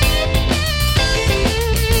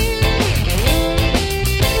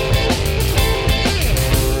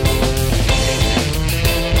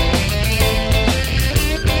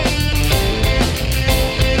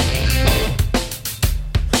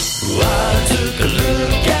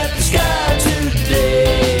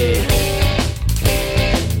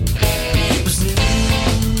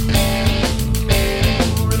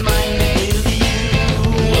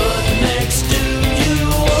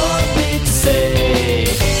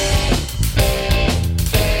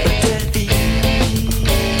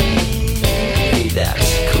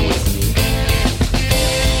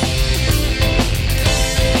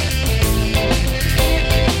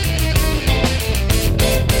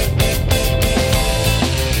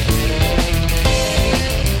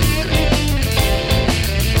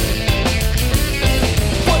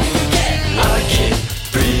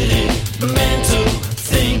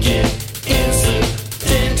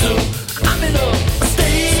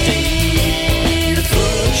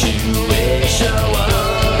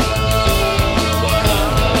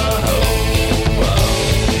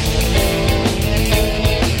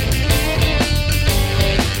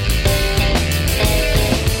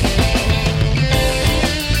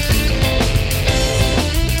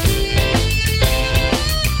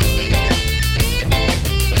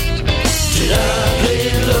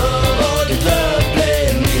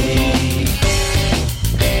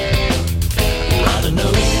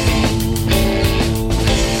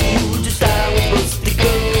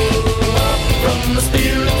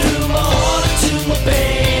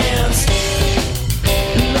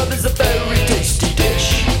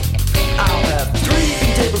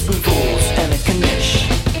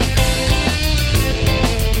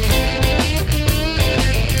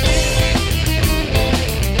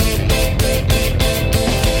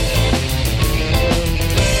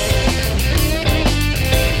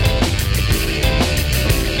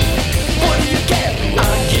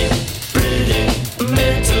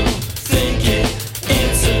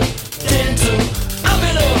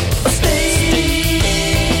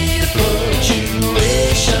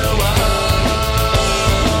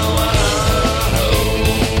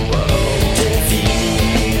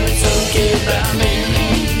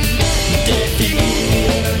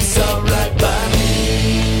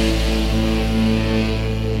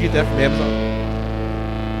 Get that from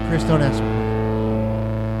Amazon. Chris, don't ask me.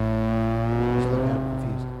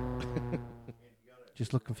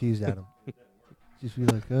 Just look confused at him. Just be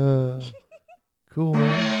like, cool,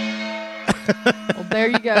 man. Well, there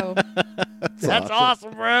you go. That's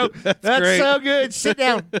awesome, bro. That's great. so good. Sit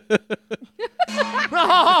down.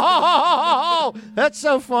 Oh, that's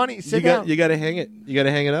so funny. Sit down. You got to hang it. You got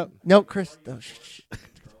to hang it up. No, Chris. Oh, shh.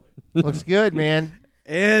 Looks good, man.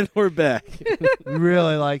 And we're back. We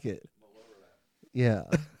really like it. Yeah.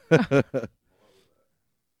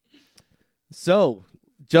 So,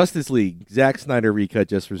 Justice League, Zack Snyder recut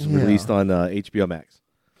just was Yeah. released on HBO Max,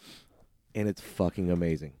 and it's fucking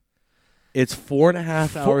amazing. It's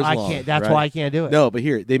 4.5 hours I long. can't. That's right? why I can't do it. No, but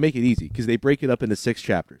here they make it easy because they break it up into 6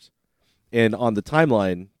 chapters, and on the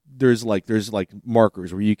timeline there's like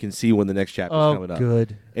markers where you can see when the next chapter's Oh, coming up.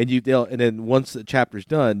 good. And then once the chapter's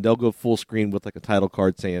done, they'll go full screen with like a title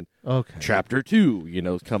card saying Okay. Chapter 2.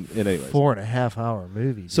 Come in anyways. 4.5 hour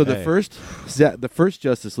movie. So Hey. the first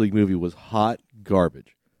Justice League movie was hot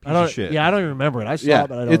garbage. I don't. of shit. Yeah, I don't even remember it. I saw it,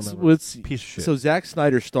 but I don't remember. it's Piece of shit. So Zack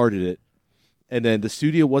Snyder started it, and then the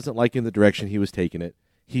studio wasn't liking the direction he was taking it.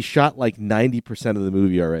 He shot like 90% of the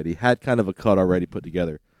movie already, had kind of a cut already put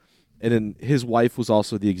together, and then his wife was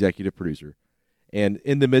also the executive producer. And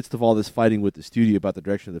in the midst of all this fighting with the studio about the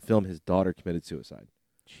direction of the film, his daughter committed suicide.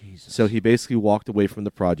 Jesus. So he basically walked away from the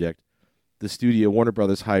project. The studio, Warner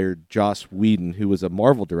Brothers, hired Joss Whedon, who was a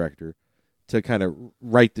Marvel director, to kind of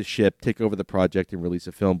right the ship, take over the project, and release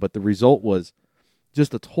a film. But the result was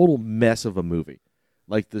just a total mess of a movie.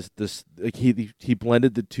 Like he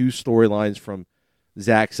blended the 2 storylines from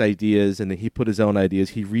Zack's ideas, and then he put his own ideas.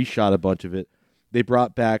 He reshot a bunch of it. They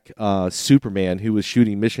brought back Superman, who was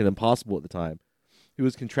shooting Mission Impossible at the time, who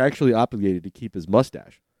was contractually obligated to keep his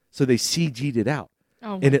mustache. So they CG'd it out.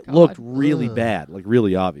 Oh my And it God. looked really Ugh. bad, like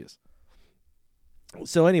really obvious.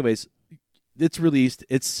 So anyways, it's released.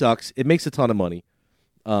 It sucks. It makes a ton of money.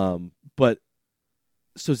 But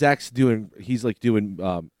so Zach's doing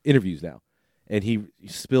interviews now. And he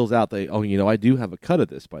spills out I do have a cut of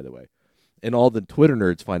this, by the way. And all the Twitter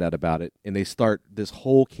nerds find out about it, and they start this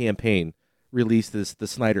whole campaign, release the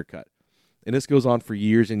Snyder Cut. And this goes on for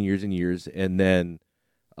years and years and years, and then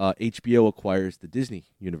HBO acquires the Disney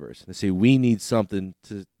universe. And they say, we need something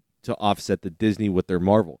to offset the Disney with their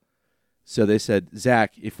Marvel. So they said,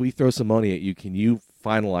 Zach, if we throw some money at you, can you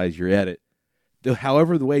finalize your edit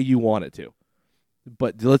however the way you want it to?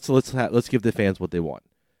 But let's give the fans what they want.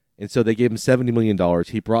 And so they gave him $70 million.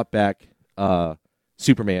 He brought back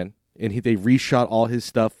Superman, and they reshot all his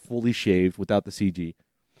stuff fully shaved without the CG.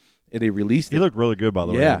 And they released He it. looked really good, by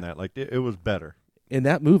the way, Yeah. in that. Like, it was better. And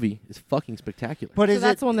that movie is fucking spectacular. But So is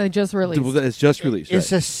that's it? the one they just released. It's just released. It's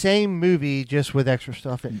right. the same movie, just with extra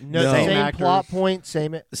stuff in. No. Same Same plot actors. point.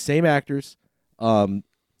 Same. Same actors. A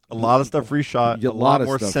lot of stuff reshot. Yeah, a lot of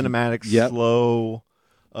more stuff. cinematic, Yep. slow,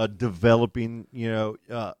 developing.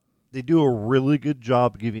 They do a really good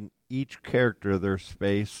job giving each character their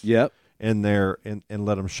space Yep. and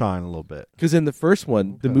let them shine a little bit. Because in the first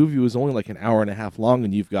one, the Okay. movie was only like an hour and a half long,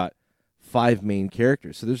 and you've got 5 main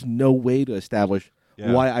characters. So there's no way to establish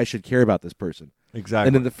Yeah. why I should care about this person. Exactly.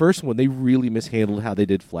 And in the first one, they really mishandled how they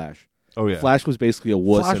did Flash. oh yeah, Flash was basically a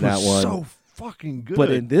wuss Flash in that was one. so fucking good.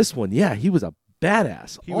 But in this one, yeah, he was a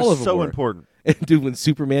badass. he All was of them so were. important. And dude, when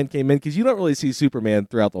Superman came in, because you don't really see Superman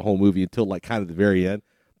throughout the whole movie until like kind of the very end.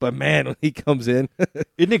 But man, when he comes in,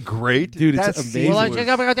 Isn't it great, Dude, it's That amazing. scene Well,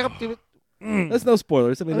 was- that's no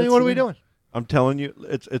spoilers. I I mean, mean, what are we doing? I'm telling you,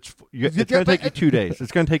 it's going to take you 2 days.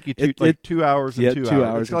 It's going to take you 2 hours and yeah, 2 2 hours.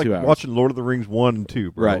 hours It's and like 2 hours. watching Lord of the Rings 1 and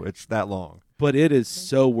 2, bro. Right. It's that long. But it is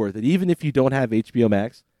so worth it. Even if you don't have HBO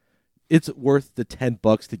Max, it's worth the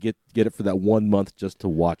 $10 to get it for that 1 month just to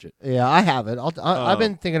watch it. Yeah, I have it. I've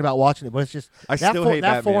been thinking about watching it, but it's just I that still hate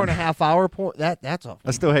that Batman. 4.5 hour point. That's a.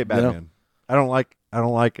 I still hate Batman. I don't like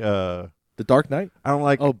The Dark Knight? Ben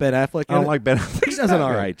Affleck. I don't like Ben Affleck. He does an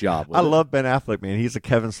all right job. With I it. love Ben Affleck, man. He's a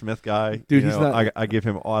Kevin Smith guy. Dude, You he's know, not- I give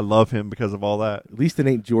him. I love him because of all that. At least it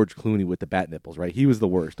ain't George Clooney with the bat nipples, right? He was the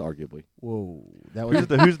worst, arguably. Whoa, that Who's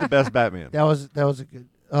was the best Batman? that was a good.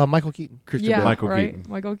 Michael Keaton. Christian yeah, Bale. Michael right. Keaton.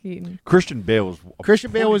 Michael Keaton. Christian Bale was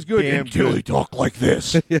Christian Bale was good damn until good. he talked like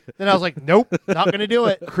this. Then I was like, nope, not gonna do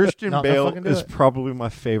it. Christian Not gonna Bale fucking do is it. probably my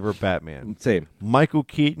favorite Batman. Same. Michael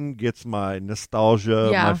Keaton gets my nostalgia.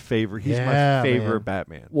 Yeah. My favorite. He's Yeah, my favorite man.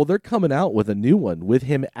 Batman. Well, they're coming out with a new one with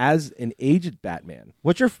him as an aged Batman.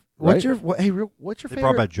 What's your Right? what's your They brought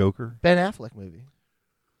favorite back Joker. Ben Affleck movie?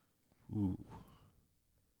 Ooh.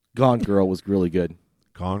 Gone Girl was really good.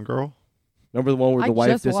 Gone Girl. Remember the one where I the wife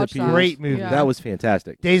just watched disappeared? that. Great movie. Yeah. That was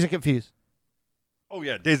fantastic. Dazed and Confused Oh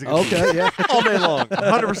yeah, Days of Confused. Okay, yeah. all day long,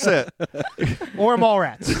 100%. or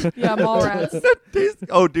Mallrats. Yeah, Mallrats.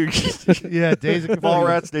 Oh, dude, Yeah, Dazed and Confused.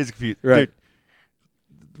 Mallrats, Days of Confused. Right.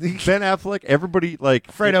 Dude, Ben Affleck. Everybody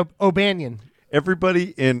like Fred O'Banion.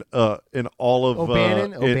 everybody in all of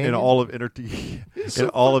O'Bannon? in O'Banion? all of in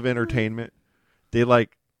all of entertainment, they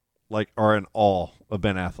like are in awe of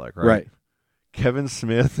Ben Affleck, right? Right. Kevin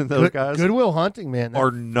Smith and those guys Goodwill Hunting, man.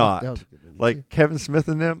 are not. that was a good movie, Like Kevin Smith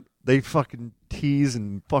and them, they fucking tease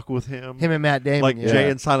and fuck with him. him and Matt Damon. Like yeah. Jay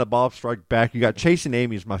and Silent Bob Strike Back. You got Chasing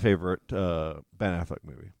Amy is my favorite Ben Affleck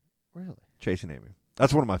movie. Really? Chasing Amy.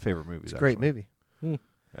 That's one of my favorite movies. It's a great actually. movie.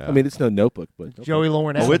 Yeah. I mean, it's no Notebook, but Joey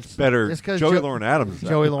Lauren Adams. Oh, it's better. Just 'cause Joey Jo- Lauren Adams. is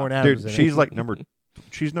Joey that- Lauren Adams. Dude, in she's it. like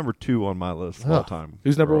she's number 2 on my list of all Ugh. time.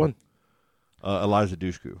 who's number Girl. one? Eliza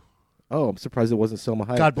Dushku. Oh, I'm surprised it wasn't Selma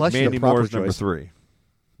Hayek. God bless you. Mandy the proper Moore is number choice. 3.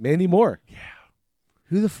 Mandy Moore.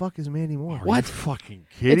 Who the fuck is Mandy Moore? Are you fucking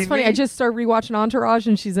kidding It's funny. me? I just started rewatching Entourage,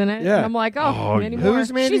 and she's in it. Yeah. And I'm like, Oh, Mandy yeah. Moore.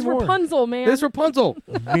 Who's Mandy She's Moore? Rapunzel, man. It's Rapunzel.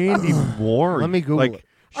 Mandy Moore. Let me Google like, it.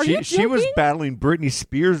 Are she, you she was joking? battling Britney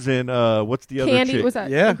Spears in what's the other Candy chick? was that?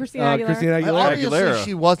 Yeah. Christina Aguilera. Christina I- Aguilera. Obviously, Aguilera.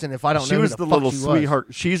 she wasn't. If I don't She know, was who the fuck little she sweetheart.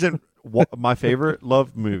 She's in my favorite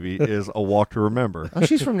love movie is A Walk to Remember. Was. Oh,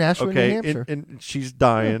 she's from Nashville, New Okay, Hampshire. and she's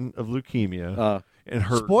dying of leukemia, and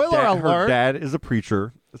her Spoiler her alert. dad is a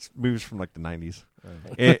preacher. This movie's from like the 90s,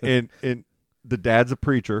 and the dad's a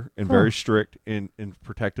preacher and very strict and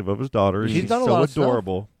protective of his daughter. He's She's done a so lot of stuff.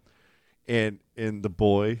 adorable, and the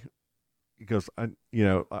boy, he goes,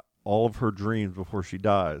 all of her dreams before she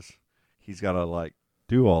dies, he's got to like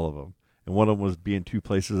do all of them, and one of them was be in 2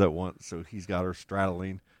 places at once. So he's got her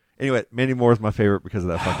straddling. Anyway, Mandy Moore is my favorite because of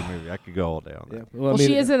that fucking movie. I could go all day on that. Yeah. Well,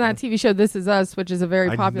 she is in that TV show This Is Us, which is a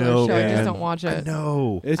very I popular know, show. I man. just don't watch it. I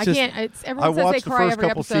know. It's I just, can't. It's I everyone says they watched the cry first every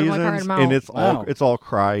couple episode. I'm like, all right, seasons, I'm out. and Wow. it's all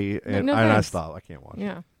cry, and no I thanks. stop. I can't watch it.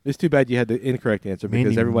 Yeah. It's too bad you had the incorrect answer because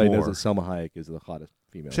Mandy everybody knows Moore. that Selma Hayek is the hottest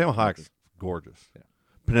female. Salma Hayek's gorgeous. Yeah.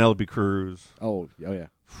 Penelope Cruz, Oh yeah.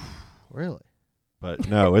 Really? but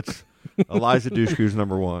no, it's Eliza Dushku's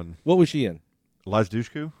number 1. What was she in? Eliza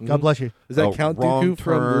Dushku? God bless you. Is that Oh, Count Wrong Dooku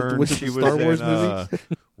from Turn. which is She the was Star Wars in, movie?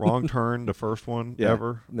 Wrong Turn, the first one Yeah.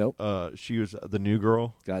 ever. Nope. She was the new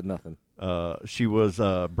girl. Got nothing. She was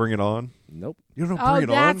Bring It On. Nope. You don't know Oh, Bring It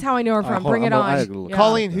that's On? how I know her from. hold Bring on, it I on. gotta look. Yeah.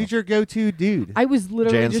 Colleen, who's your go-to dude? I was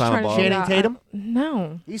literally Jan just Silent trying to Bob. figure Channing out- Tatum?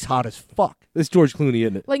 No. He's hot as fuck. It's George Clooney,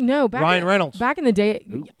 isn't it? Like no, Ryan Reynolds. Back in the day,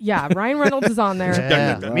 yeah, Ryan Reynolds is on there.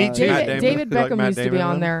 Yeah, me too. David, Matt Damon. David You like Beckham Matt used to be Damon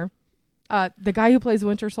on then? there. The guy who plays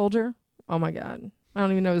Winter Soldier. Oh my god, I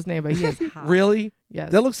don't even know his name, but he is hot. Really?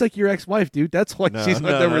 Yes. That looks like your ex-wife, dude. That's why No, she's no,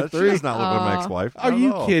 not number no, 3. She does not look like my ex-wife. Are Not you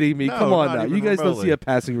at all. kidding me? No, Come on not now. even You guys don't remotely. see a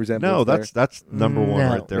passing resemblance. No, there. that's number 1 No.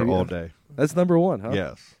 right there Maybe all not. day. That's number 1, huh?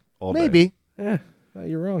 Yes, all day. Maybe. Yeah. No,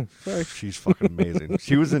 you're wrong. Sorry. She's fucking amazing.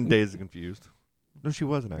 She was in Dazed and Confused. No, she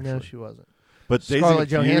wasn't actually. No, she wasn't. But Dazed and Scarlett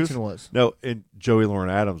Confused- Johansson was. No, and Joey Lauren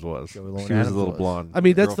Adams was. Joey Lauren she was Adams a little was. blonde. I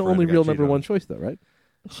mean, that's the girlfriend only who got real cheated number on. 1 choice, though, right?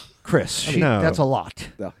 Chris, No. that's a lot.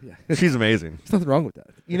 No, yeah. She's amazing. There's nothing wrong with that.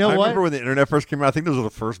 You know I what? remember when the internet first came out. I think those were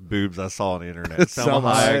the first boobs I saw on the internet. Selma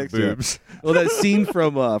Selma Hayek Hayek, yeah. boobs. Well, that scene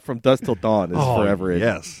from Dusk Till Dawn is forever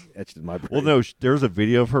yes. etched in my brain. Well, no, there was a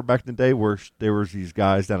video of her back in the day where there was these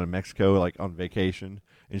guys down in Mexico, like on vacation,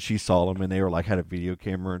 and she saw them, and they were like had a video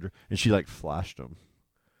camera, and she like flashed them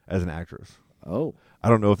as an actress. Oh. I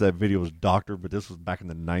don't know if that video was doctored, but this was back in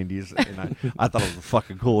the 90s, and I thought it was the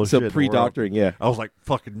fucking coolest So shit in the world. pre-doctoring, yeah. I was like,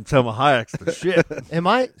 fucking Selma Hayek's the shit. Am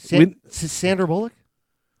I Sandra Bullock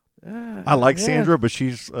I like Sandra, but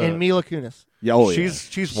she's and Mila Kunis? Yeah, oh,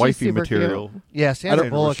 she's wifey super material. cute. Yeah, Sandra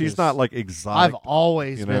Bullock. She's is- not like exotic. I've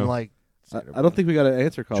always you been know. like. I don't think we got an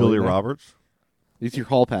answer, Colin. Julia no? Roberts. It's your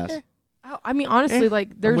hall pass. Oh, I mean, honestly,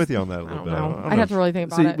 like there's. I'm with you on that a I little don't bit. know. I'd have to really think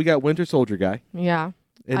about See, it. we got Winter Soldier guy. Yeah,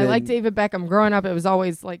 And I like then- David Beckham. Growing up, it was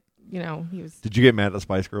always like he was. Did you get mad at the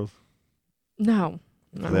Spice Girls? No.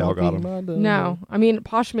 They all got him. No, I mean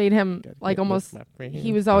Posh made him like almost.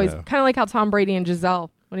 He was always Yeah. kind of like how Tom Brady and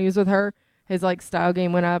Giselle when he was with her, his like style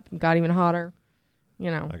game went up and got even hotter.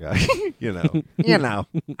 You know, I got you know.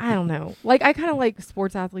 I don't know. Like I kind of like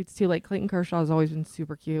sports athletes too. Like Clayton Kershaw has always been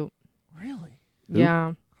super cute. Really?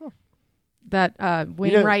 Yeah. That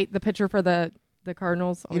Wainwright, the pitcher for the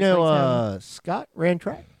Cardinals. You always know, liked him. Scott ran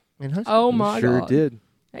track in high school. Oh my sure god. did.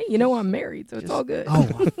 Hey, you know I'm married, so it's all good. Oh,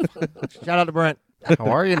 shout out to Brent. How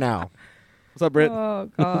are you now? What's up, Brent? Oh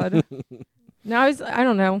God. Now I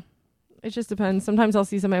don't know. It just depends. Sometimes I'll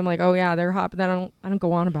see somebody, I'm like, oh yeah, they're hot, but then I don't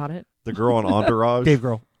go on about it. The girl on Entourage. Dave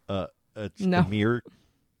Grohl. It's No. Amir.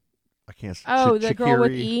 I can't. Oh, the girl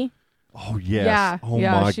with Shaqiri. E. Oh yes. Yeah, Oh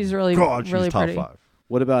yeah, my she's really, God, she's really top pretty. 5.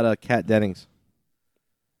 What about Kat Dennings?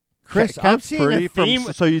 Chris, Kat- I'm Kat's seeing pretty a theme.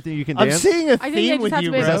 So you think you can I'm dance? seeing a I think they theme just with have you,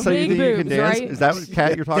 to be Is that bro. so you big think you can boobs, dance? right? Is that what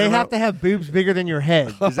Kat you're talking They about? have to have boobs bigger than your head.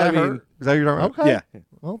 Is that I her? mean- Is that what you're talking about? Okay. Yeah.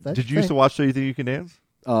 Well, that's Did you used to watch So You Think You Can Dance?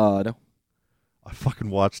 No. I fucking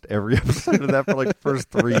watched every episode of that for like the first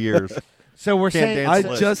 3 years. So we're Can't saying. dance I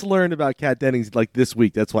Slip. just learned about Kat Dennings like this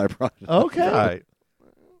week. That's why I brought it up. Okay. All right.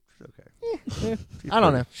 Okay. I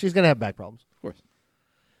don't know. She's gonna have back problems.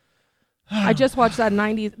 I just watched that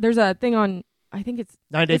 90s. There's a thing on, I think it's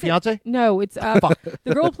 9 Day is it- Fiance. No, it's the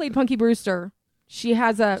girl who played Punky Brewster. She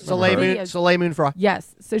has a Soleil Moon. videos- Soleil Moon Frye.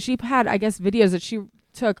 Yes. So she had, I guess, videos that she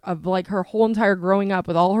took of like her whole entire growing up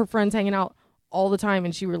with all her friends hanging out all the time,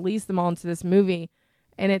 and she released them all into this movie.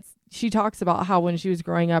 And she talks about how when she was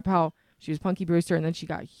growing up, how she was Punky Brewster, and then she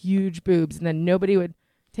got huge boobs, and then nobody would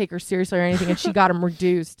take her seriously or anything, and she got them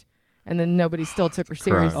reduced, and then nobody still took her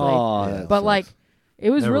seriously. Oh, But like, it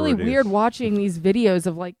was Never really reduced. weird watching these videos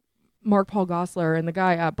of like Mark Paul Gosselaar and the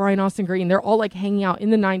guy Brian Austin Green. They're all like hanging out in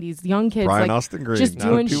the 90s, young kids, Brian like Austin Green, just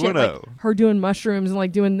doing shit, like 90210. her doing mushrooms and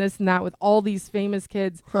like doing this and that with all these famous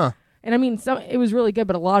kids. Huh. And I mean, it was really good,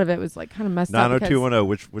 but a lot of it was like kind of messed up. because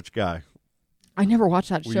 90210. Which guy? I never watched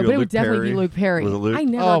that Were show, you but it Luke would definitely Perry? be Luke Perry. Was it Luke? I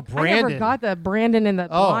never Oh, Brandon. got the Brandon and the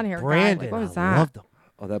blonde hair Brandon. guy. Like, what was I that? loved him.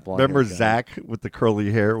 Oh, that blonde. Remember hair guy. Zach with the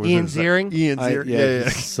curly hair? Was Ian it Zach? Ziering? Ian Ziering. Yeah, Yeah.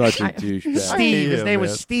 he's such a douchebag. Steve. His Yeah, name man.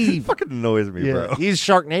 was Steve. Fucking annoys me, Yeah. bro. He's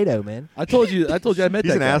Sharknado, man. I told you I met He's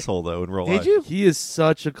that an guy. asshole though in real life. Did you? He is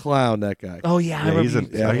such a clown, that guy. Oh yeah, I Yeah, remember.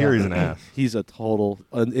 he's you- I hear he's an ass. He's a total,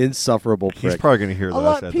 an insufferable He's prick. probably going to hear a that. I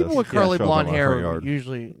lot said people this. with Yeah, curly show up blonde in my front hair yard.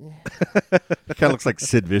 usually. He kind of looks like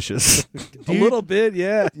Sid Vicious. a little bit,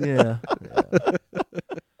 yeah. Yeah.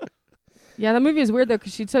 Yeah, that movie is weird though,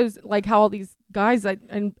 because she shows like how all these guys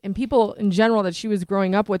and people in general that she was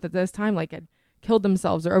growing up with at this time like had killed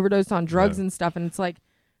themselves or overdosed on drugs Yeah. and stuff. And it's like,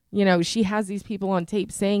 you know, she has these people on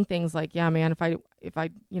tape saying things like, "Yeah, man, if I,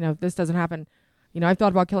 if this doesn't happen, I've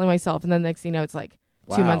thought about killing myself." And then next thing you know, it's like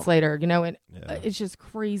 2 Wow. months later, and Yeah. it's just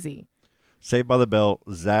crazy. Saved by the Bell,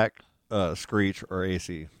 Zach, Screech, or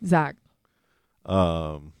AC. Zach,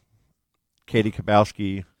 Katie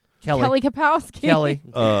Kabowski. Kelly Kapowski, Kelly.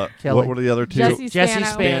 Kelly. What were the other two? Jesse Jesse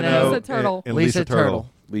Spano, Spano. Lisa Turtle. And Lisa Turtle.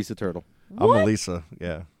 Lisa Turtle. I'm What? a Lisa.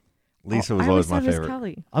 Yeah. Lisa Oh, was I always my thought it was favorite.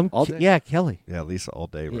 Kelly. All day. Yeah, Kelly. Yeah, Lisa all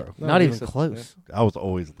day, bro. Yeah, No, not even Lisa- close. I was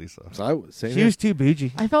always Lisa. So I was saying She was too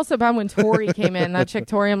bougie. I felt so bad when Tori came in. That chick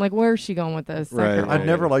Tori. I'm like, where's she going with this? That Right, girl. I right.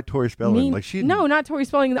 never liked Tori Spelling. Mean- Like she. no, not Tori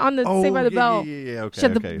Spelling. On the Oh, Saved by the yeah, Bell. Yeah. Okay. She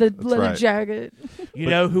had okay. the That's leather right. jacket. You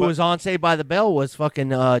know who but- was on Saved by the Bell was fucking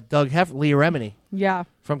Doug Leah Remini Yeah.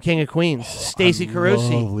 from King of Queens. Stacy I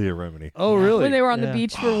Carusi. love Leah Remini. Oh, really? When they were on Yeah. the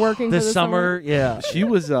beach for working The for the summer, yeah. She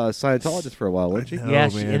was a Scientologist for a while, wasn't she? I know. Yeah, Oh,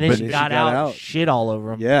 she, man, and then but she she got out, shit all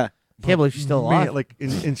over him. Yeah. Can't believe she's still alive. Man, like,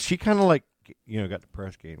 and she kind of like, got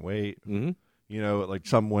depressed, gained weight. Mm-hmm. Like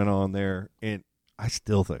something went on there, and I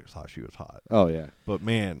still thought she was hot. Oh, yeah. But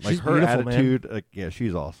man, like She's her beautiful, man. attitude, like, yeah,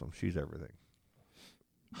 she's awesome. She's everything.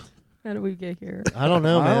 How did we get here? I don't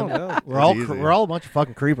know, I man. don't know. We're all a bunch of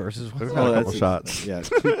fucking creepers. Is what There's it got a is. couple shots. Yeah.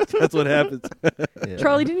 That's what happens. Yeah.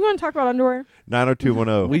 Charlie, didn't you want to talk about underwear?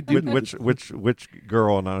 90210. We do- Which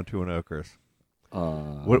girl on 90210, Chris?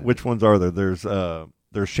 Uh, Which ones are there?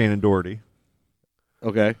 There's Shannon Doherty,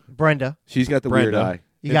 Okay. Brenda. She's got the weird Brenda. eye.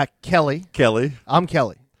 You got Kelly. Kelly, I'm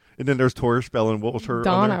Kelly. and then there's Tori Spelling. What was her?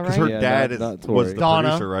 Donna, Because right? her Yeah, dad not was Tori. the Donna.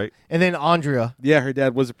 producer, right? And then Andrea. Yeah, her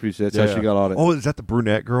dad was a producer. That's how she got on it. Oh, is that the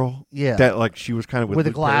brunette girl? Yeah. That like she was kind of with the Luke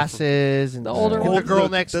Perry from- glasses and The older and one. the girl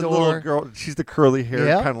next the door. little girl. She's the curly hair,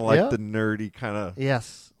 Yeah, kind of like yeah. the nerdy, kind of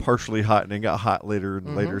Yes. partially hot, and then got hot later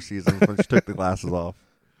in later seasons when she took the glasses off.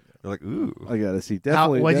 They're like, ooh. I gotta see.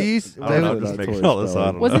 Definitely. what'd that- you- definitely I don't know, I'm not just making Tori all this Spelling.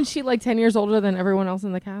 out. Wasn't she like 10 years older than everyone else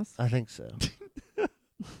in the cast? I think so.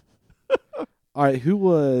 All right, who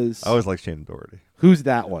was? I always like Shannon Doherty. Who's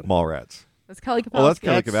that one? Mallrats. That's Kelly Kapowski. Oh, that's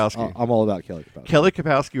Kelly That's- Kapowski. I'm all about Kelly Kapowski. Kelly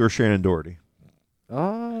Kapowski or Shannon Doherty?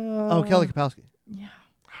 Oh, Kelly Kapowski.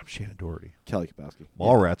 I'm Shannon Doherty. Kelly Kapowski.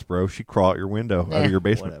 Mallrats, bro. She crawl out your window, out Eh, of your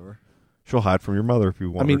basement. Whatever. She'll hide from your mother if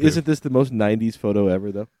you want. I mean, her to. isn't this the most '90s photo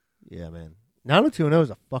ever, though? Yeah, man. 90210 is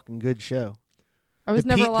a fucking good show. I was The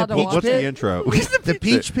never Pe- allowed the to Peach watch What's it. the intro? The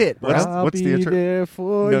Peach Pit, bro. What's- I'll what's the be intro? there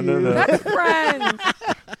for No, you. no, no. That's Friends.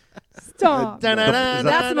 Stop. Dun-dun-dun,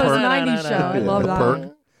 That's the most dun-dun-dun, 90s show. I love The that.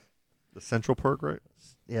 Perk? The Central Perk, right?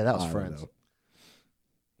 Yeah, that was I don't Friends. know.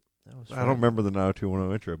 That was I don't remember the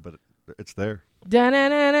 90210 intro, but it's there.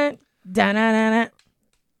 Dun-dun-dun-dun, dun-dun-dun-dun.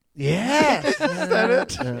 Yes.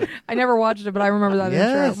 I never watched it, but I remember that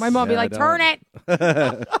Yes. intro. My mom would be Yeah, I like, don't. turn it.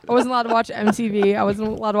 I wasn't allowed to watch MTV. I wasn't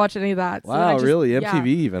allowed to watch any of that. So then I Wow, just- really? yeah. MTV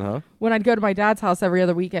even, huh? When I'd go to my dad's house every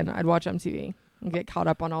other weekend, I'd watch MTV and get caught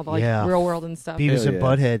up on all the like Yeah. real world and stuff. Beavis Hell and yeah.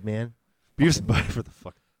 Butthead, man. Beavis and Butthead for the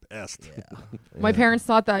fucking best. My parents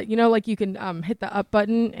thought that, like you can hit the up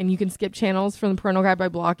button and you can skip channels from the parental guide by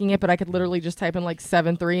blocking it, but I could literally just type in like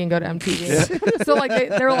 7.3 and go to MTV. So like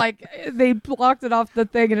they're like, they blocked it off the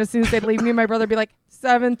thing, and as soon as they'd leave, me and my brother would be like,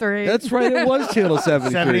 7.3. That's right. It was Channel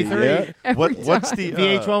 73. 73. Yeah. Every What's time. the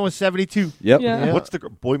VH1 was 72. Yep. Yeah. What's the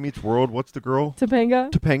Boy Meets World? What's the girl? Topanga?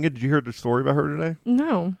 Topanga. Did you hear the story about her today?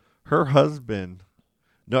 No. Her husband.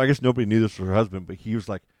 No, I guess nobody knew this was her husband, but he was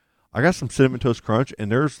like, I got some Cinnamon Toast Crunch, and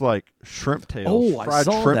there's like shrimp tails, Oh, I fried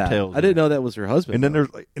saw shrimp that. tails. I didn't know that was her husband. And then though.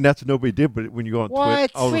 there's, and that's what nobody did. But when you go on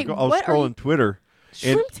What? Twitter, I was Wait, scrolling what are you- Twitter,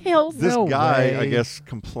 Shrimp tails. This No guy, I way. guess,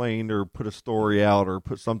 complained or put a story out or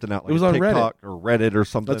put something out like It was on TikTok or Reddit or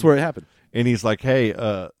something. That's where it happened. And he's like, "Hey,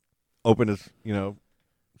 open his,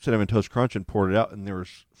 cinnamon toast crunch and poured it out, and there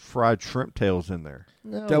was fried shrimp tails in there."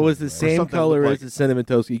 No That was the way. same something color looked as the cinnamon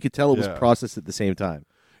toast. You could tell it was Yeah. processed at the same time.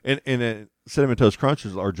 And cinnamon toast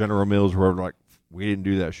crunches are General Mills where we're like, we didn't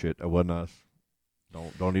do that shit. That wasn't us.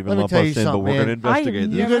 Don't even Let me lump tell us you in. But something, we're man. going to investigate I have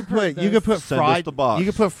this. You never could put heard you could put this. Send us fried the box. you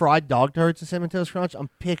could put fried dog turds in cinnamon toast crunch. I'm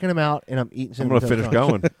picking them out and I'm eating I'm cinnamon going to toast finish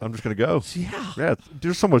crunch. going. I'm just going to go. Yeah. Yeah,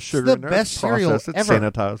 there's so much sugar the in there. best It's cereal processed. It's ever.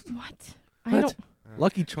 sanitized. What? I What? don't.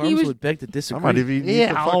 Lucky Charms was- would beg to I disagree. might even eat the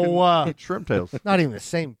Yeah, fucking shrimp tails. Not even the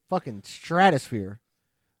same fucking stratosphere.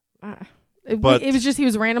 But- It was just he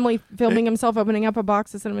was randomly filming himself opening up a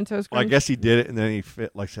box of cinnamon toast Well, I crunch. guess he did it, and then he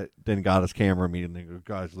then got his camera immediately. And goes,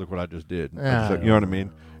 "Guys, look what I just did." Ah. So, you know what I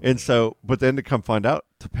mean? And so, but then to come find out,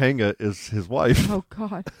 Topanga is his wife Oh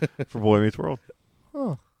God. for Boy Meets World.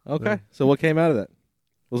 Oh. Okay. So what came out of that?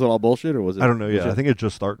 Was it all bullshit or was it? I don't know. was Yeah, it- I think it's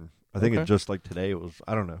just starting. I think Okay. it's just like today. It was.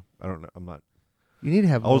 I don't know. I'm not. You need to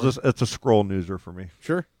have I was more. just. It's a scroll newser for me.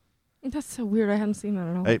 Sure. That's so weird. I hadn't seen that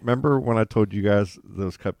at all. Hey, remember when I told you guys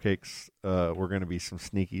those cupcakes were going to be some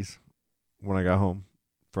sneakies when I got home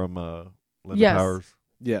from Linda Yes. Powers?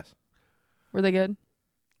 Yes. Were they good?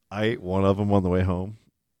 I ate one of them on the way home,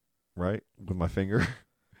 right, with my finger.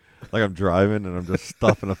 Like I'm driving and I'm just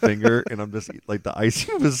stuffing a finger and I'm just like the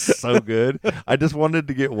icing was so good. I just wanted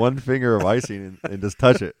to get one finger of icing and just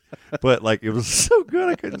touch it. But like it was so good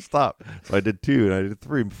I couldn't stop. So I did 2 and I did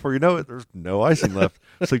 3. Before you know it, there's no icing left.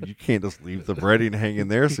 So you can't just leave the breading hanging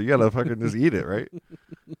there. So you gotta fucking just eat it, right?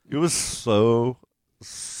 It was so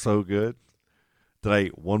good that I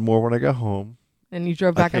ate one more when I got home. And you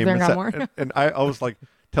drove I back up came there and got inside- more. And I was like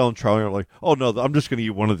telling Charlie, I'm like, "Oh no, I'm just gonna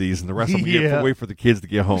eat one of these, and the rest I'm gonna Yeah. wait for the kids to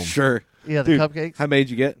get home." Sure. Yeah, the Dude. cupcakes. How many did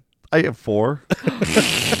you get? I ate 4,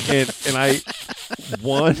 and I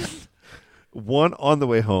ate one on the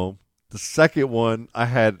way home. The second one, I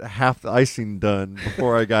had half the icing done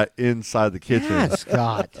before I got inside the kitchen. Yeah,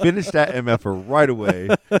 Scott. Finished that MFR right away.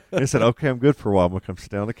 And I said, "Okay, I'm good for a while. I'm gonna come sit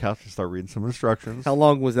down on the couch and start reading some instructions." How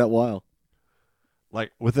long was that while?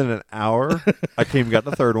 Like within an hour, I came and got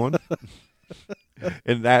the third one.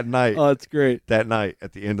 And that night, Oh, that's great. at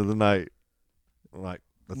the end of the night, I'm like,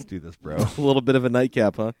 "Let's do this, bro." A little bit of a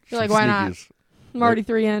nightcap, huh? You're like, Some why not? sneakies. I'm already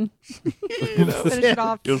 3 in. You know, Finish it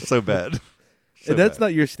off. it was so bad. So And that's bad.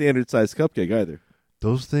 not your standard size cupcake either.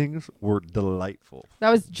 Those things were delightful. That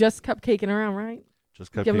was just cupcaking around, right?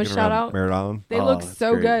 Just kept Give 'em a kicking shout around out. Merritt Island. They Oh, look that's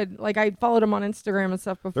so great. good. Like I followed them on Instagram and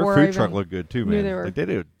stuff Their before. food I even truck looked good too, knew man. they were. They did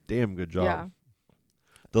a damn good job. Yeah.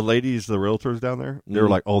 The ladies, the realtors down there, they were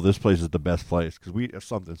Mhm. like, "Oh, this place is the best place," because we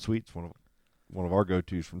Something Sweet's one of our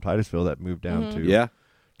go-tos from Titusville that moved down Mhm. to Yeah.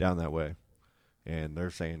 down that way, and they're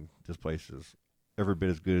saying this place is every bit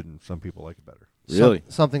as good, and some people like it better. Really?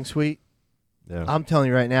 Something sweet. Yeah, I'm telling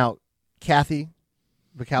you right now, Kathy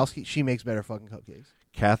Bukowski, she makes better fucking cupcakes.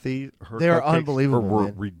 Kathy, her They're cupcakes unbelievable, were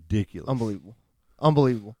man. ridiculous.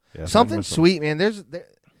 Unbelievable. Yeah, Something I miss them. sweet, man.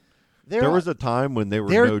 There was a time when they were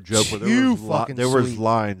they're no joke, where too there fucking was sweet.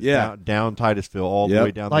 lines Yeah. down Titusville all the Yep.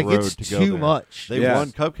 way down like the road it's to go too there. much. They Yes.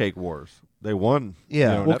 won Cupcake Wars. They won.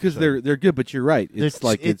 Yeah. an Well, because episode. they're good, but you're right. It's It's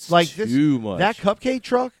like too this- much. That cupcake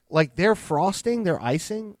truck, like their frosting, their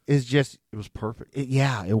icing is just it was perfect.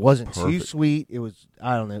 it wasn't too Perfect. sweet. It was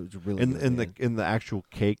I don't know, it was really good, man. In the actual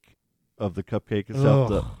cake of the cupcake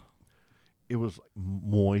itself, Ugh. it was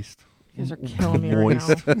moist. You guys are killing me right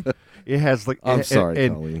Moist. now. It has like I'm and- sorry,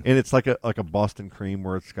 and, Colleen. and it's like a Boston cream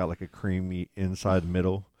where it's got like a creamy inside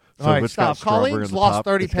middle. So All if right, it's got stop. strawberry Colleen's on the lost top,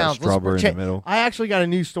 30 it's got pounds. Let's Strawberry in check- the middle. I actually got a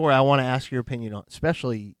news story I want to ask your opinion on,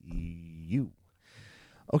 especially you.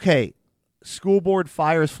 Okay, school board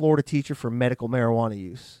fires Florida teacher for medical marijuana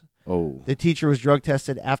use. Oh. The teacher was drug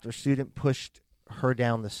tested after student pushed her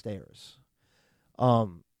down the stairs.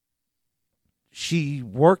 She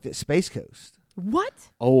worked at Space Coast. What?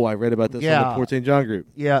 Oh, I read about this on Yeah. the Port St. John group.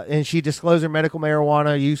 Yeah, and she disclosed her medical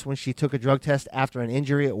marijuana use when she took a drug test after an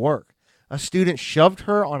injury at work. A student shoved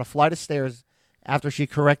her on a flight of stairs after she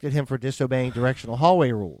corrected him for disobeying directional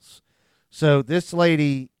hallway rules. So this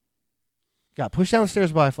lady got pushed down the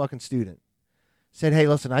stairs by a fucking student. Said, "Hey,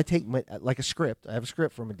 listen, I take like a script. I have a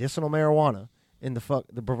script for medicinal marijuana." And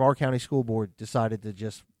the Brevard County School Board decided to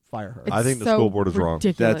just fire her. I think the school board is wrong.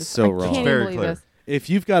 ridiculous. That's so I wrong. Can't It's very even believe clear. this. If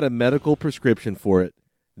you've got a medical prescription for it,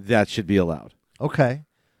 that should be allowed. Okay.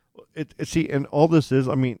 See, and all this is,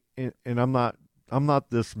 I mean, and I'm not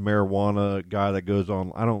this marijuana guy that goes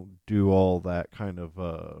on. I don't do all that kind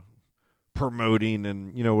of promoting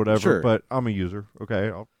and whatever. Sure. But I'm a user. Okay,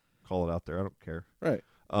 I'll call it out there. I don't care. Right.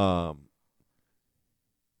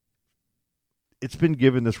 it's been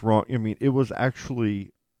given this wrong. I mean, it was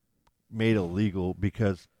actually made illegal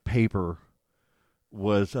because paper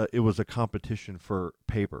was it was a competition for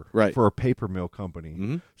paper, Right. for a paper mill company.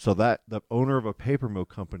 Mm-hmm. So that the owner of a paper mill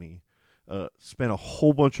company spent a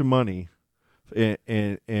whole bunch of money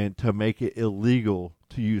and to make it illegal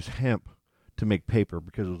to use hemp to make paper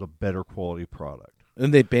because it was a better quality product.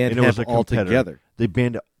 And they banned And it was hemp a competitor. altogether. They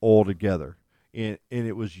banned it altogether. And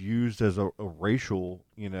it was used as a racial,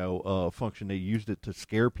 function. They used it to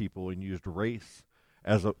scare people and used race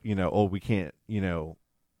as a, we can't,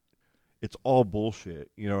 it's all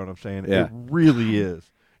bullshit. You know what I'm saying? Yeah. It really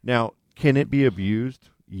is. Now, can it be abused?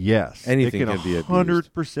 Yes. Anything it can can be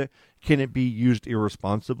abused. 100%. Can it be used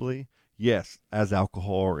irresponsibly? Yes, as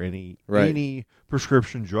alcohol or any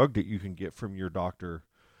prescription drug that you can get from your doctor.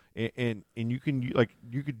 And you can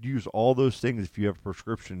you could use all those things if you have a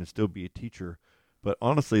prescription and still be a teacher. But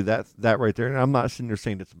honestly, that right there, and I'm not sitting there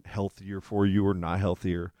saying it's healthier for you or not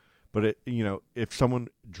healthier, but if someone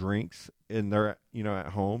drinks and they're at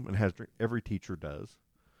home and has drink, every teacher does.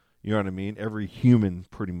 You know what I mean? Every human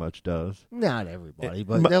pretty much does. Not everybody,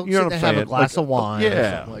 but But they'll you know sit what there I'm have a saying? glass Like, of wine. or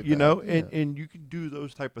Yeah, something like that. and you can do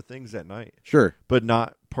those type of things at night, Sure. but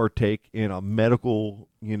not partake in a medical,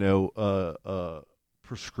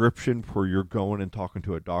 prescription where you're going and talking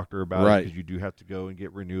to a doctor about it Right. because you do have to go and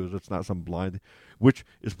get renewals. It's not some blind, which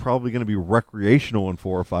is probably going to be recreational in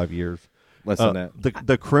 4 or 5 years. Less than that.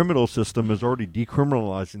 The criminal system is already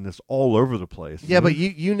decriminalizing this all over the place. Yeah, but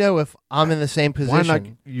if I'm in the same position, why not?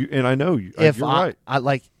 You and I know you. if you're I, right. I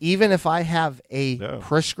like even if I have a Yeah.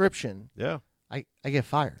 prescription, Yeah. I get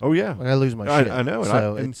fired. Oh yeah. Like, I lose my I- shit. I know, and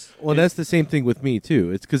So and- it's Well, that's the same thing with me too.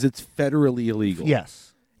 It's because it's federally illegal.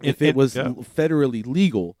 yes. If it was yeah. federally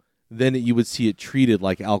legal, then you would see it treated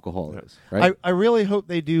like alcohol is. Right. I really hope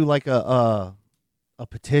they do like a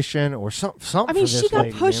petition or something. I mean, for she this got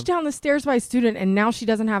lady, pushed man. down the stairs by a student, and now she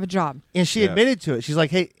doesn't have a job. and she Yeah. admitted to it. She's like,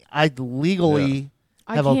 "Hey, I legally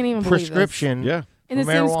I have can't a even believe this. prescription." Yeah. In the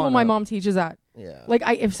for same school my marijuana. mom teaches at. Yeah. Like,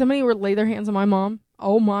 if somebody were to lay their hands on my mom,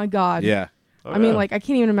 oh my God. yeah. Oh, I mean, yeah. like, I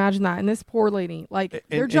can't even imagine that. And this poor lady, like,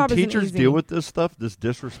 their And job isn't teachers easy. deal with this stuff, this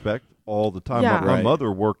disrespect, all the time. Yeah. My Right.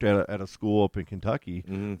 mother worked at a school up in Kentucky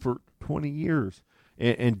Mhm. for 20 years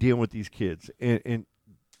and dealing with these kids, and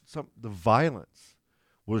the violence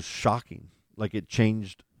was shocking. Like it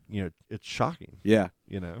changed. It's shocking. Yeah.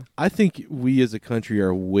 I think we as a country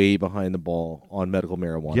are way behind the ball on medical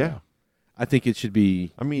marijuana. Yeah. I think it should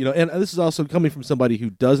be. I mean, and this is also coming from somebody who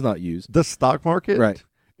does not use. the stock market, Right.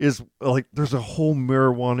 is like there's a whole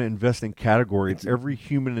marijuana investing category. It's Every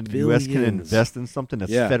human in the U.S. can billions. invest in something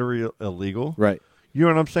that's Yeah. federally illegal. Right. You know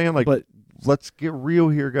what I'm saying? Like, But- let's get real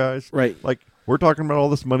here, guys. Right. Like, we're talking about all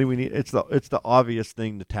this money we need. It's the obvious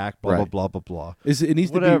thing to tax. Blah Right. blah blah blah blah. It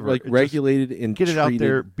needs Whatever. to be like It just- regulated and Get it out treated.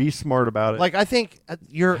 there. Be smart about it. Like I think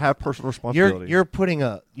you're have personal responsibility.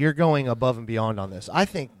 you're going above and beyond on this. I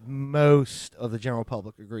think most of the general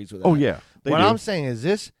public agrees with that. Oh yeah. They what do. I'm saying is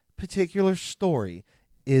this particular story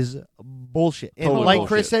is bullshit. And Total like bullshit.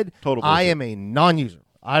 Chris said, Total I bullshit. am a non-user.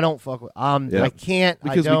 I don't fuck with. Yep. I can't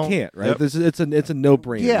because I don't, we can't. Right. Yep. It's a no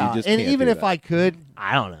brainer. Yeah, You just and can't even do if that. I could,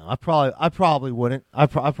 I don't know. I probably wouldn't. I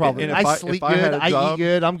probably. And if I I- sleep if I had good. a I eat job-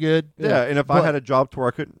 good. I'm good. yeah. And if I But- had a job to where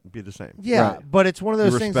I couldn't be the same. Yeah, Right. but it's one of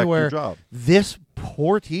You those things respect your where job. this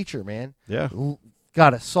poor teacher, man, Yeah.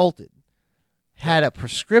 got assaulted, had a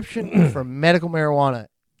prescription for medical marijuana,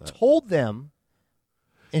 told them,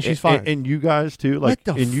 and she's fired. And you guys too. Like,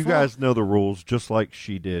 What the and you fuck? guys know the rules just like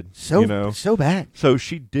she did. so so bad. So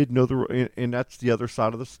she did know and that's the other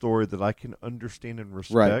side of the story that I can understand and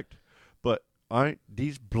respect. But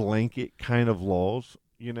these blanket kind of laws,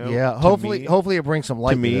 Yeah, to hopefully me, hopefully it brings some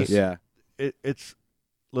light to me, this. Yeah. it's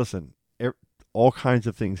listen. All kinds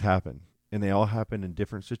of things happen, and they all happen in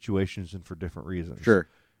different situations and for different reasons. Sure.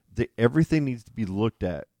 Everything needs to be looked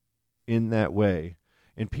at in that way.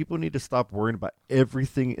 And people need to stop worrying about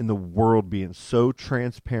everything in the world being so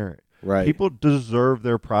transparent. Right. People deserve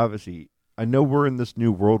their privacy. I know we're in this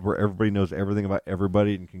new world where everybody knows everything about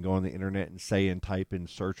everybody and can go on the internet and say and type and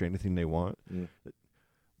search anything they want. Mm.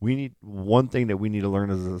 One thing that we need to learn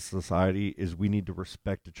as a society is we need to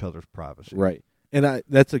respect each other's privacy. Right. And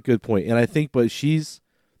that's a good point. And I think, but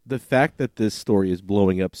the fact that this story is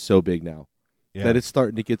blowing up so big now, Yeah. that it's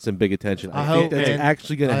starting to get some big attention. I I, hope- think that's and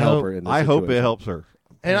actually going to I help hope- her. In this I hope it situation. helps her.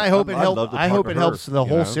 And I hope I'd it helps. love to I talk hope to it her, helps the you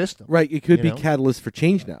whole know? system. Right. It could You be know? catalyst for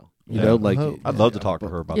change now. You Yeah. know, like I hope. I'd love to talk to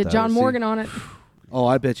her about Get that. John See- Morgan on it. oh,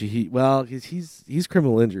 I bet you he's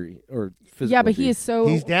criminal injury or physical. Yeah, but he injury. is so.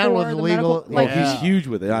 He's down for with the legal- medical- Oh, Like, Yeah. he's huge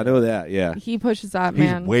with it. I know that. Yeah. he pushes that, He's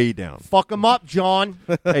man. way down. Fuck him up, John.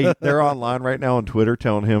 Hey, they're online right now on Twitter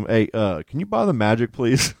telling him, "Hey, can you buy the Magic,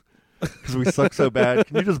 please?" because we suck so bad.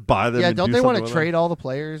 Can you just buy them? Yeah, and don't do they want something to with them? trade all the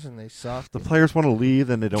players and they suck? The players want to leave,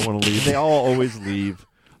 then they don't want to leave. They all always leave.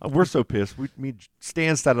 We're so pissed.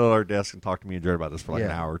 Stan sat at our desk and talked to me and Jared about this for like an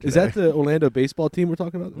hour today. Is that the Orlando baseball team we're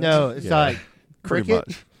talking about? No, it's Yeah. like Pretty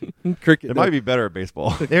cricket. much. Cricket. It might be better at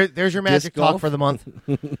baseball. There's your magic golf? talk for the month.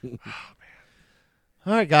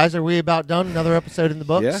 All right, guys, are we about done? Another episode in the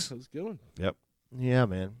books? Yeah, that was a good one. Yep. Yeah,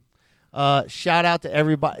 man. Shout out to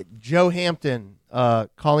everybody. Joe Hampton,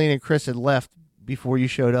 Colleen and Chris had left before you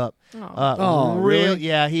showed up. Oh, really?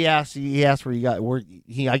 Yeah, he asked where you got.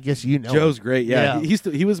 I guess you know. Joe's him. great. Yeah,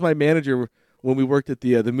 he was my manager when we worked at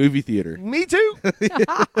the movie theater. Me too.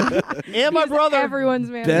 And my He's brother. everyone's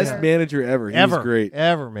manager. Best manager ever. He was great.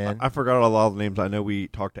 Ever, man. I forgot a lot of the names. I know we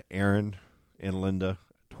talked to Aaron and Linda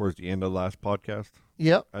towards the end of the last podcast.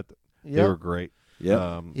 Yep. They were great.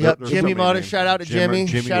 Yep. Yep. there's Jimmy so many Mutter. names. Shout out to Jimmy.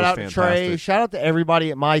 Shout was out to Trey. fantastic. Shout out to everybody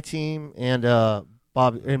at my team and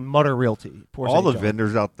Bob and Mutter Realty. All the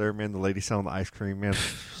vendors out there, man. The lady selling the ice cream, man.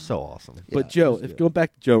 So awesome. But Joe, if going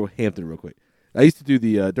back to Joe Hampton real quick, I used to do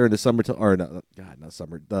the during the summer not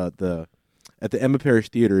summer the at the Emma Parish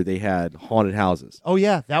Theater they had haunted houses. Oh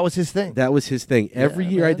yeah, that was his thing. That was his thing. Every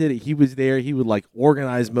year I man. did it, he was there. He would like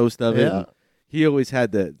organize most of it. Yeah. And he always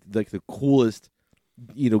had the coolest,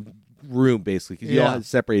 room basically because you all Yeah. had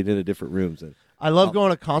separated into different rooms. And I love going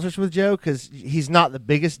to concerts with Joe because he's not the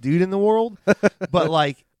biggest dude in the world, but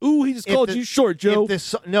like, ooh, he just if called the- you short, Joe.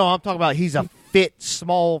 no, I'm talking about he's a fit,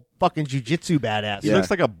 small, fucking jujitsu badass. He looks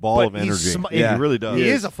like a ball But of energy. he's Yeah. He really does. He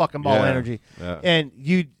is a fucking ball of Yeah. energy, Yeah. and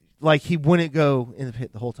he wouldn't go in the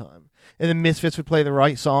pit the whole time. And then Misfits would play the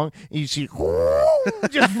right song, and you see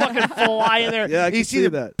just fucking fly in there. Yeah, I you can see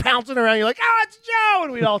them that. pouncing around. You're like, oh, it's Joe,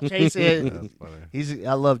 and we'd all chase it. That's funny.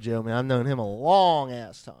 I love Joe, man. I've known him a long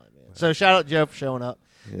ass time, man. So shout out Joe for showing up,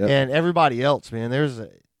 Yep. and everybody else, man. There's a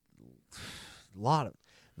lot of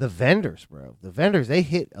the vendors, bro. The vendors, they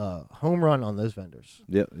hit a home run on those vendors.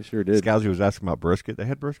 Yep, they sure did. Scalzi was asking about brisket. They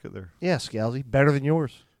had brisket there. Yeah, Scalzi, better than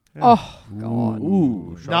yours. Oh God.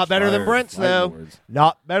 Ooh. Not better than fired. Brent's Fighting though. words.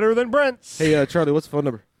 Not better than Brent's. Hey, Charlie, what's the phone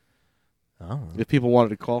number Oh. if people wanted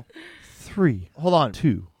to call? 3, Hold on.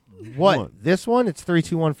 2, What? 1. This one? It's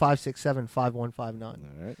 321-567-5159. All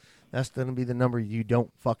right. That's going to be the number you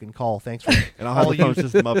don't fucking call. Thanks for And I'll have all the you. phone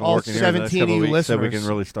system up and all working here in the next 17 couple of of you weeks so we listeners. can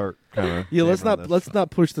really start kind of. Yeah, let's not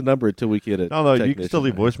push the number until we get it. No, you can still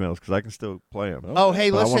leave voicemails because I can still play them. Oh, hey,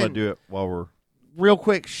 but I want to listen. do it while we're. Real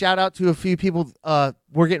quick, shout out to a few people.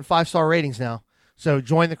 We're getting 5-star ratings now. So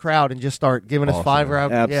join the crowd and just start giving us Awesome. 5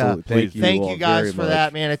 out. Absolutely. Yeah. Thank you. Thank all you guys very for much.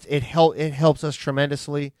 that, man. It helps us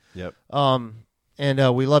tremendously. Yep.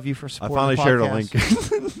 And we love you for I supporting finally the shared a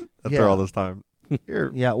podcast. link after Yeah. all this time.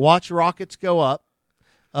 Here. Yeah, watch Rockets go up.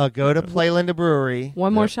 Go to Play Linda Brewery.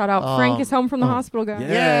 One more Yep. shout out. Frank is home from the hospital, guys.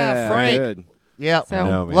 Yeah, Frank. Good. Yeah, So- I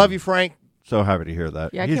know, man. love you, Frank. So happy to hear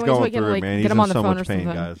that. Yeah, I He's can't wait till going we can through, like man. get He's him in on the so phone or much pain,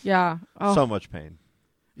 something. guys. Yeah. Oh. So much pain.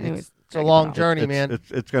 Anyways, It's a long journey, It's- man.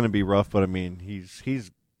 It's going to be rough, but I mean,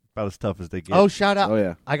 he's about as tough as they get. Oh, shout out! Oh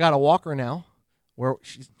yeah. I got a walker now. Where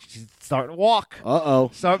she's starting to walk.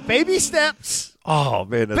 Uh-oh. So baby steps. Oh,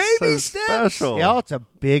 man, that's Baby so steps. special. Yeah, it's a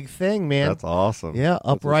big thing, man. That's awesome. Yeah,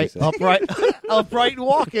 upright, what she upright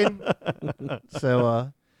walking.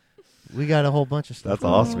 So we got a whole bunch of stuff. That's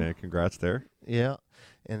awesome, man. Congrats there. Yeah,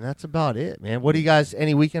 and that's about it, man. What do you guys?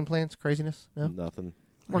 Any weekend plans? Craziness? No. Nothing.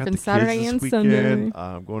 I got working the kids Saturday this and weekend. Sunday.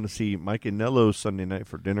 I'm going to see Mike and Nello Sunday night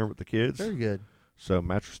for dinner with the kids. Very good. So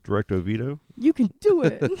Mattress Direct Oviedo. You can do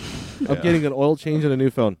it. I'm getting an oil change and a new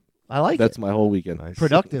phone. I like That's it. my whole weekend. Nice.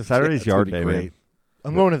 Productive. Saturday's That's yard gonna day, be man. great.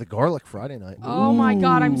 I'm going to the Garlic Friday night. Oh my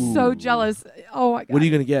God, I'm so jealous. Oh my God. What are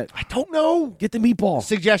you gonna get? I don't know. Get the meatball.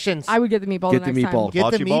 Suggestions. I would get the meatball Get the the next meatball. time.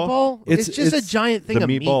 Get the Hibachi ball? meatball. It's just a It's giant thing The of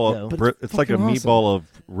meat, meatball, though. But it's like a fucking meatball of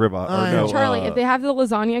ribeye. I Or no, know. Charlie, if they have the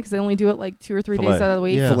lasagna, because they only do it like 2 or 3 days Filet. out of the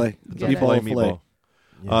week. Yeah. Filet. Get Meatball, it. Meatball.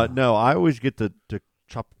 meatball. No, I always get the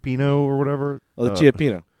Chopino or whatever. Oh, the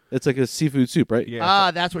Chiappino. It's like a seafood soup, right?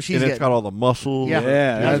 Yeah. That's what she's and getting. it's got all the muscles. Yeah.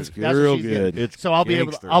 That's That's what real she's good. It's So I'll be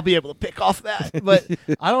gangster. able to pick off that. But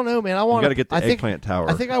I don't know, man. I You want got to get the I think, eggplant tower.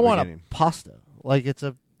 I think I at the want a beginning. pasta. Like it's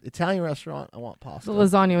a Italian restaurant. I want pasta. The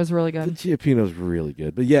lasagna was really The good. Chiappino's really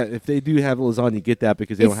good. But yeah, if they do have lasagna, get that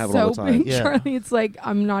because they It's don't have it so all the time. big, Yeah. Charlie. It's like,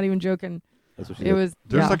 I'm not even joking. That's what she It did. was,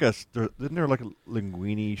 There's yeah. like isn't there like a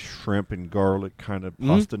linguine, shrimp, and garlic kind of Mhm.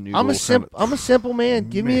 pasta noodle? I'm a kind of- I'm a simple man.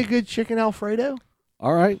 Give me a Man. good chicken Alfredo.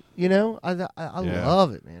 All right. You know, I Yeah.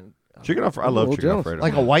 love it, man. Chicken Alfredo. I I'm a love little chicken jealous. Alfredo.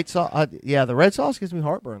 Like a man. white sauce. Yeah, the red sauce gives me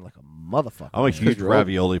heartburn like a motherfucker. I'm a huge You're old.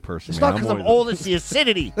 ravioli person. It's man. not because I'm always- old. It's the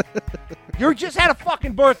acidity. You just had a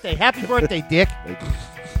fucking birthday. Happy birthday, Dick.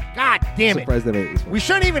 God damn it. Surprised they made it this one.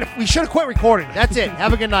 We should have quit recording. That's it.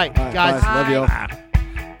 Have a good night, All right, guys. bye. Love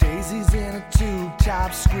y'all. Daisy's in a tube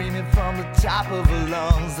top, screaming from the top of her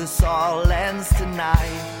lungs. This all ends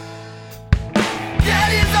tonight.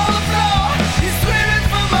 Daddy's on the floor, he's screaming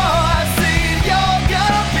for more, saying you're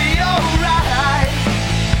gonna be alright.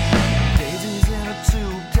 Daisy's in a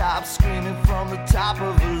tube top, screaming from the top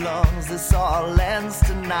of her lungs. This all ends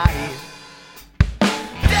tonight.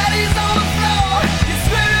 Daddy's on the floor, he's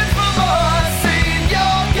screaming for more, saying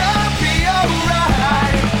you're gonna be alright.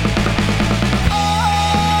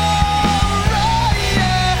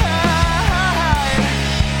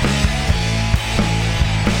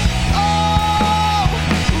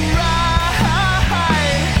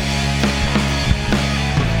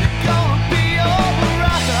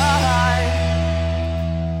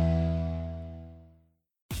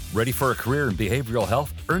 Ready for a career in behavioral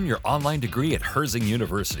health? Earn your online degree at Herzing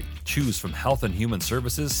University. Choose from health and human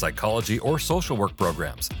services, psychology, or social work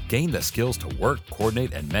programs. Gain the skills to work,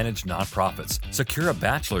 coordinate, and manage nonprofits. Secure a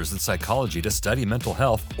bachelor's in psychology to study mental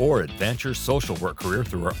health, or advance your social work career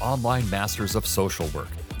through our online Masters of Social Work.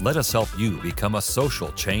 Let us help you become a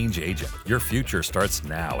social change agent. Your future starts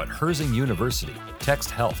now at Herzing University.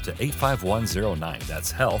 Text HEALTH to 85109.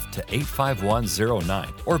 That's HEALTH to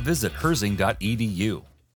 85109. Or visit herzing.edu.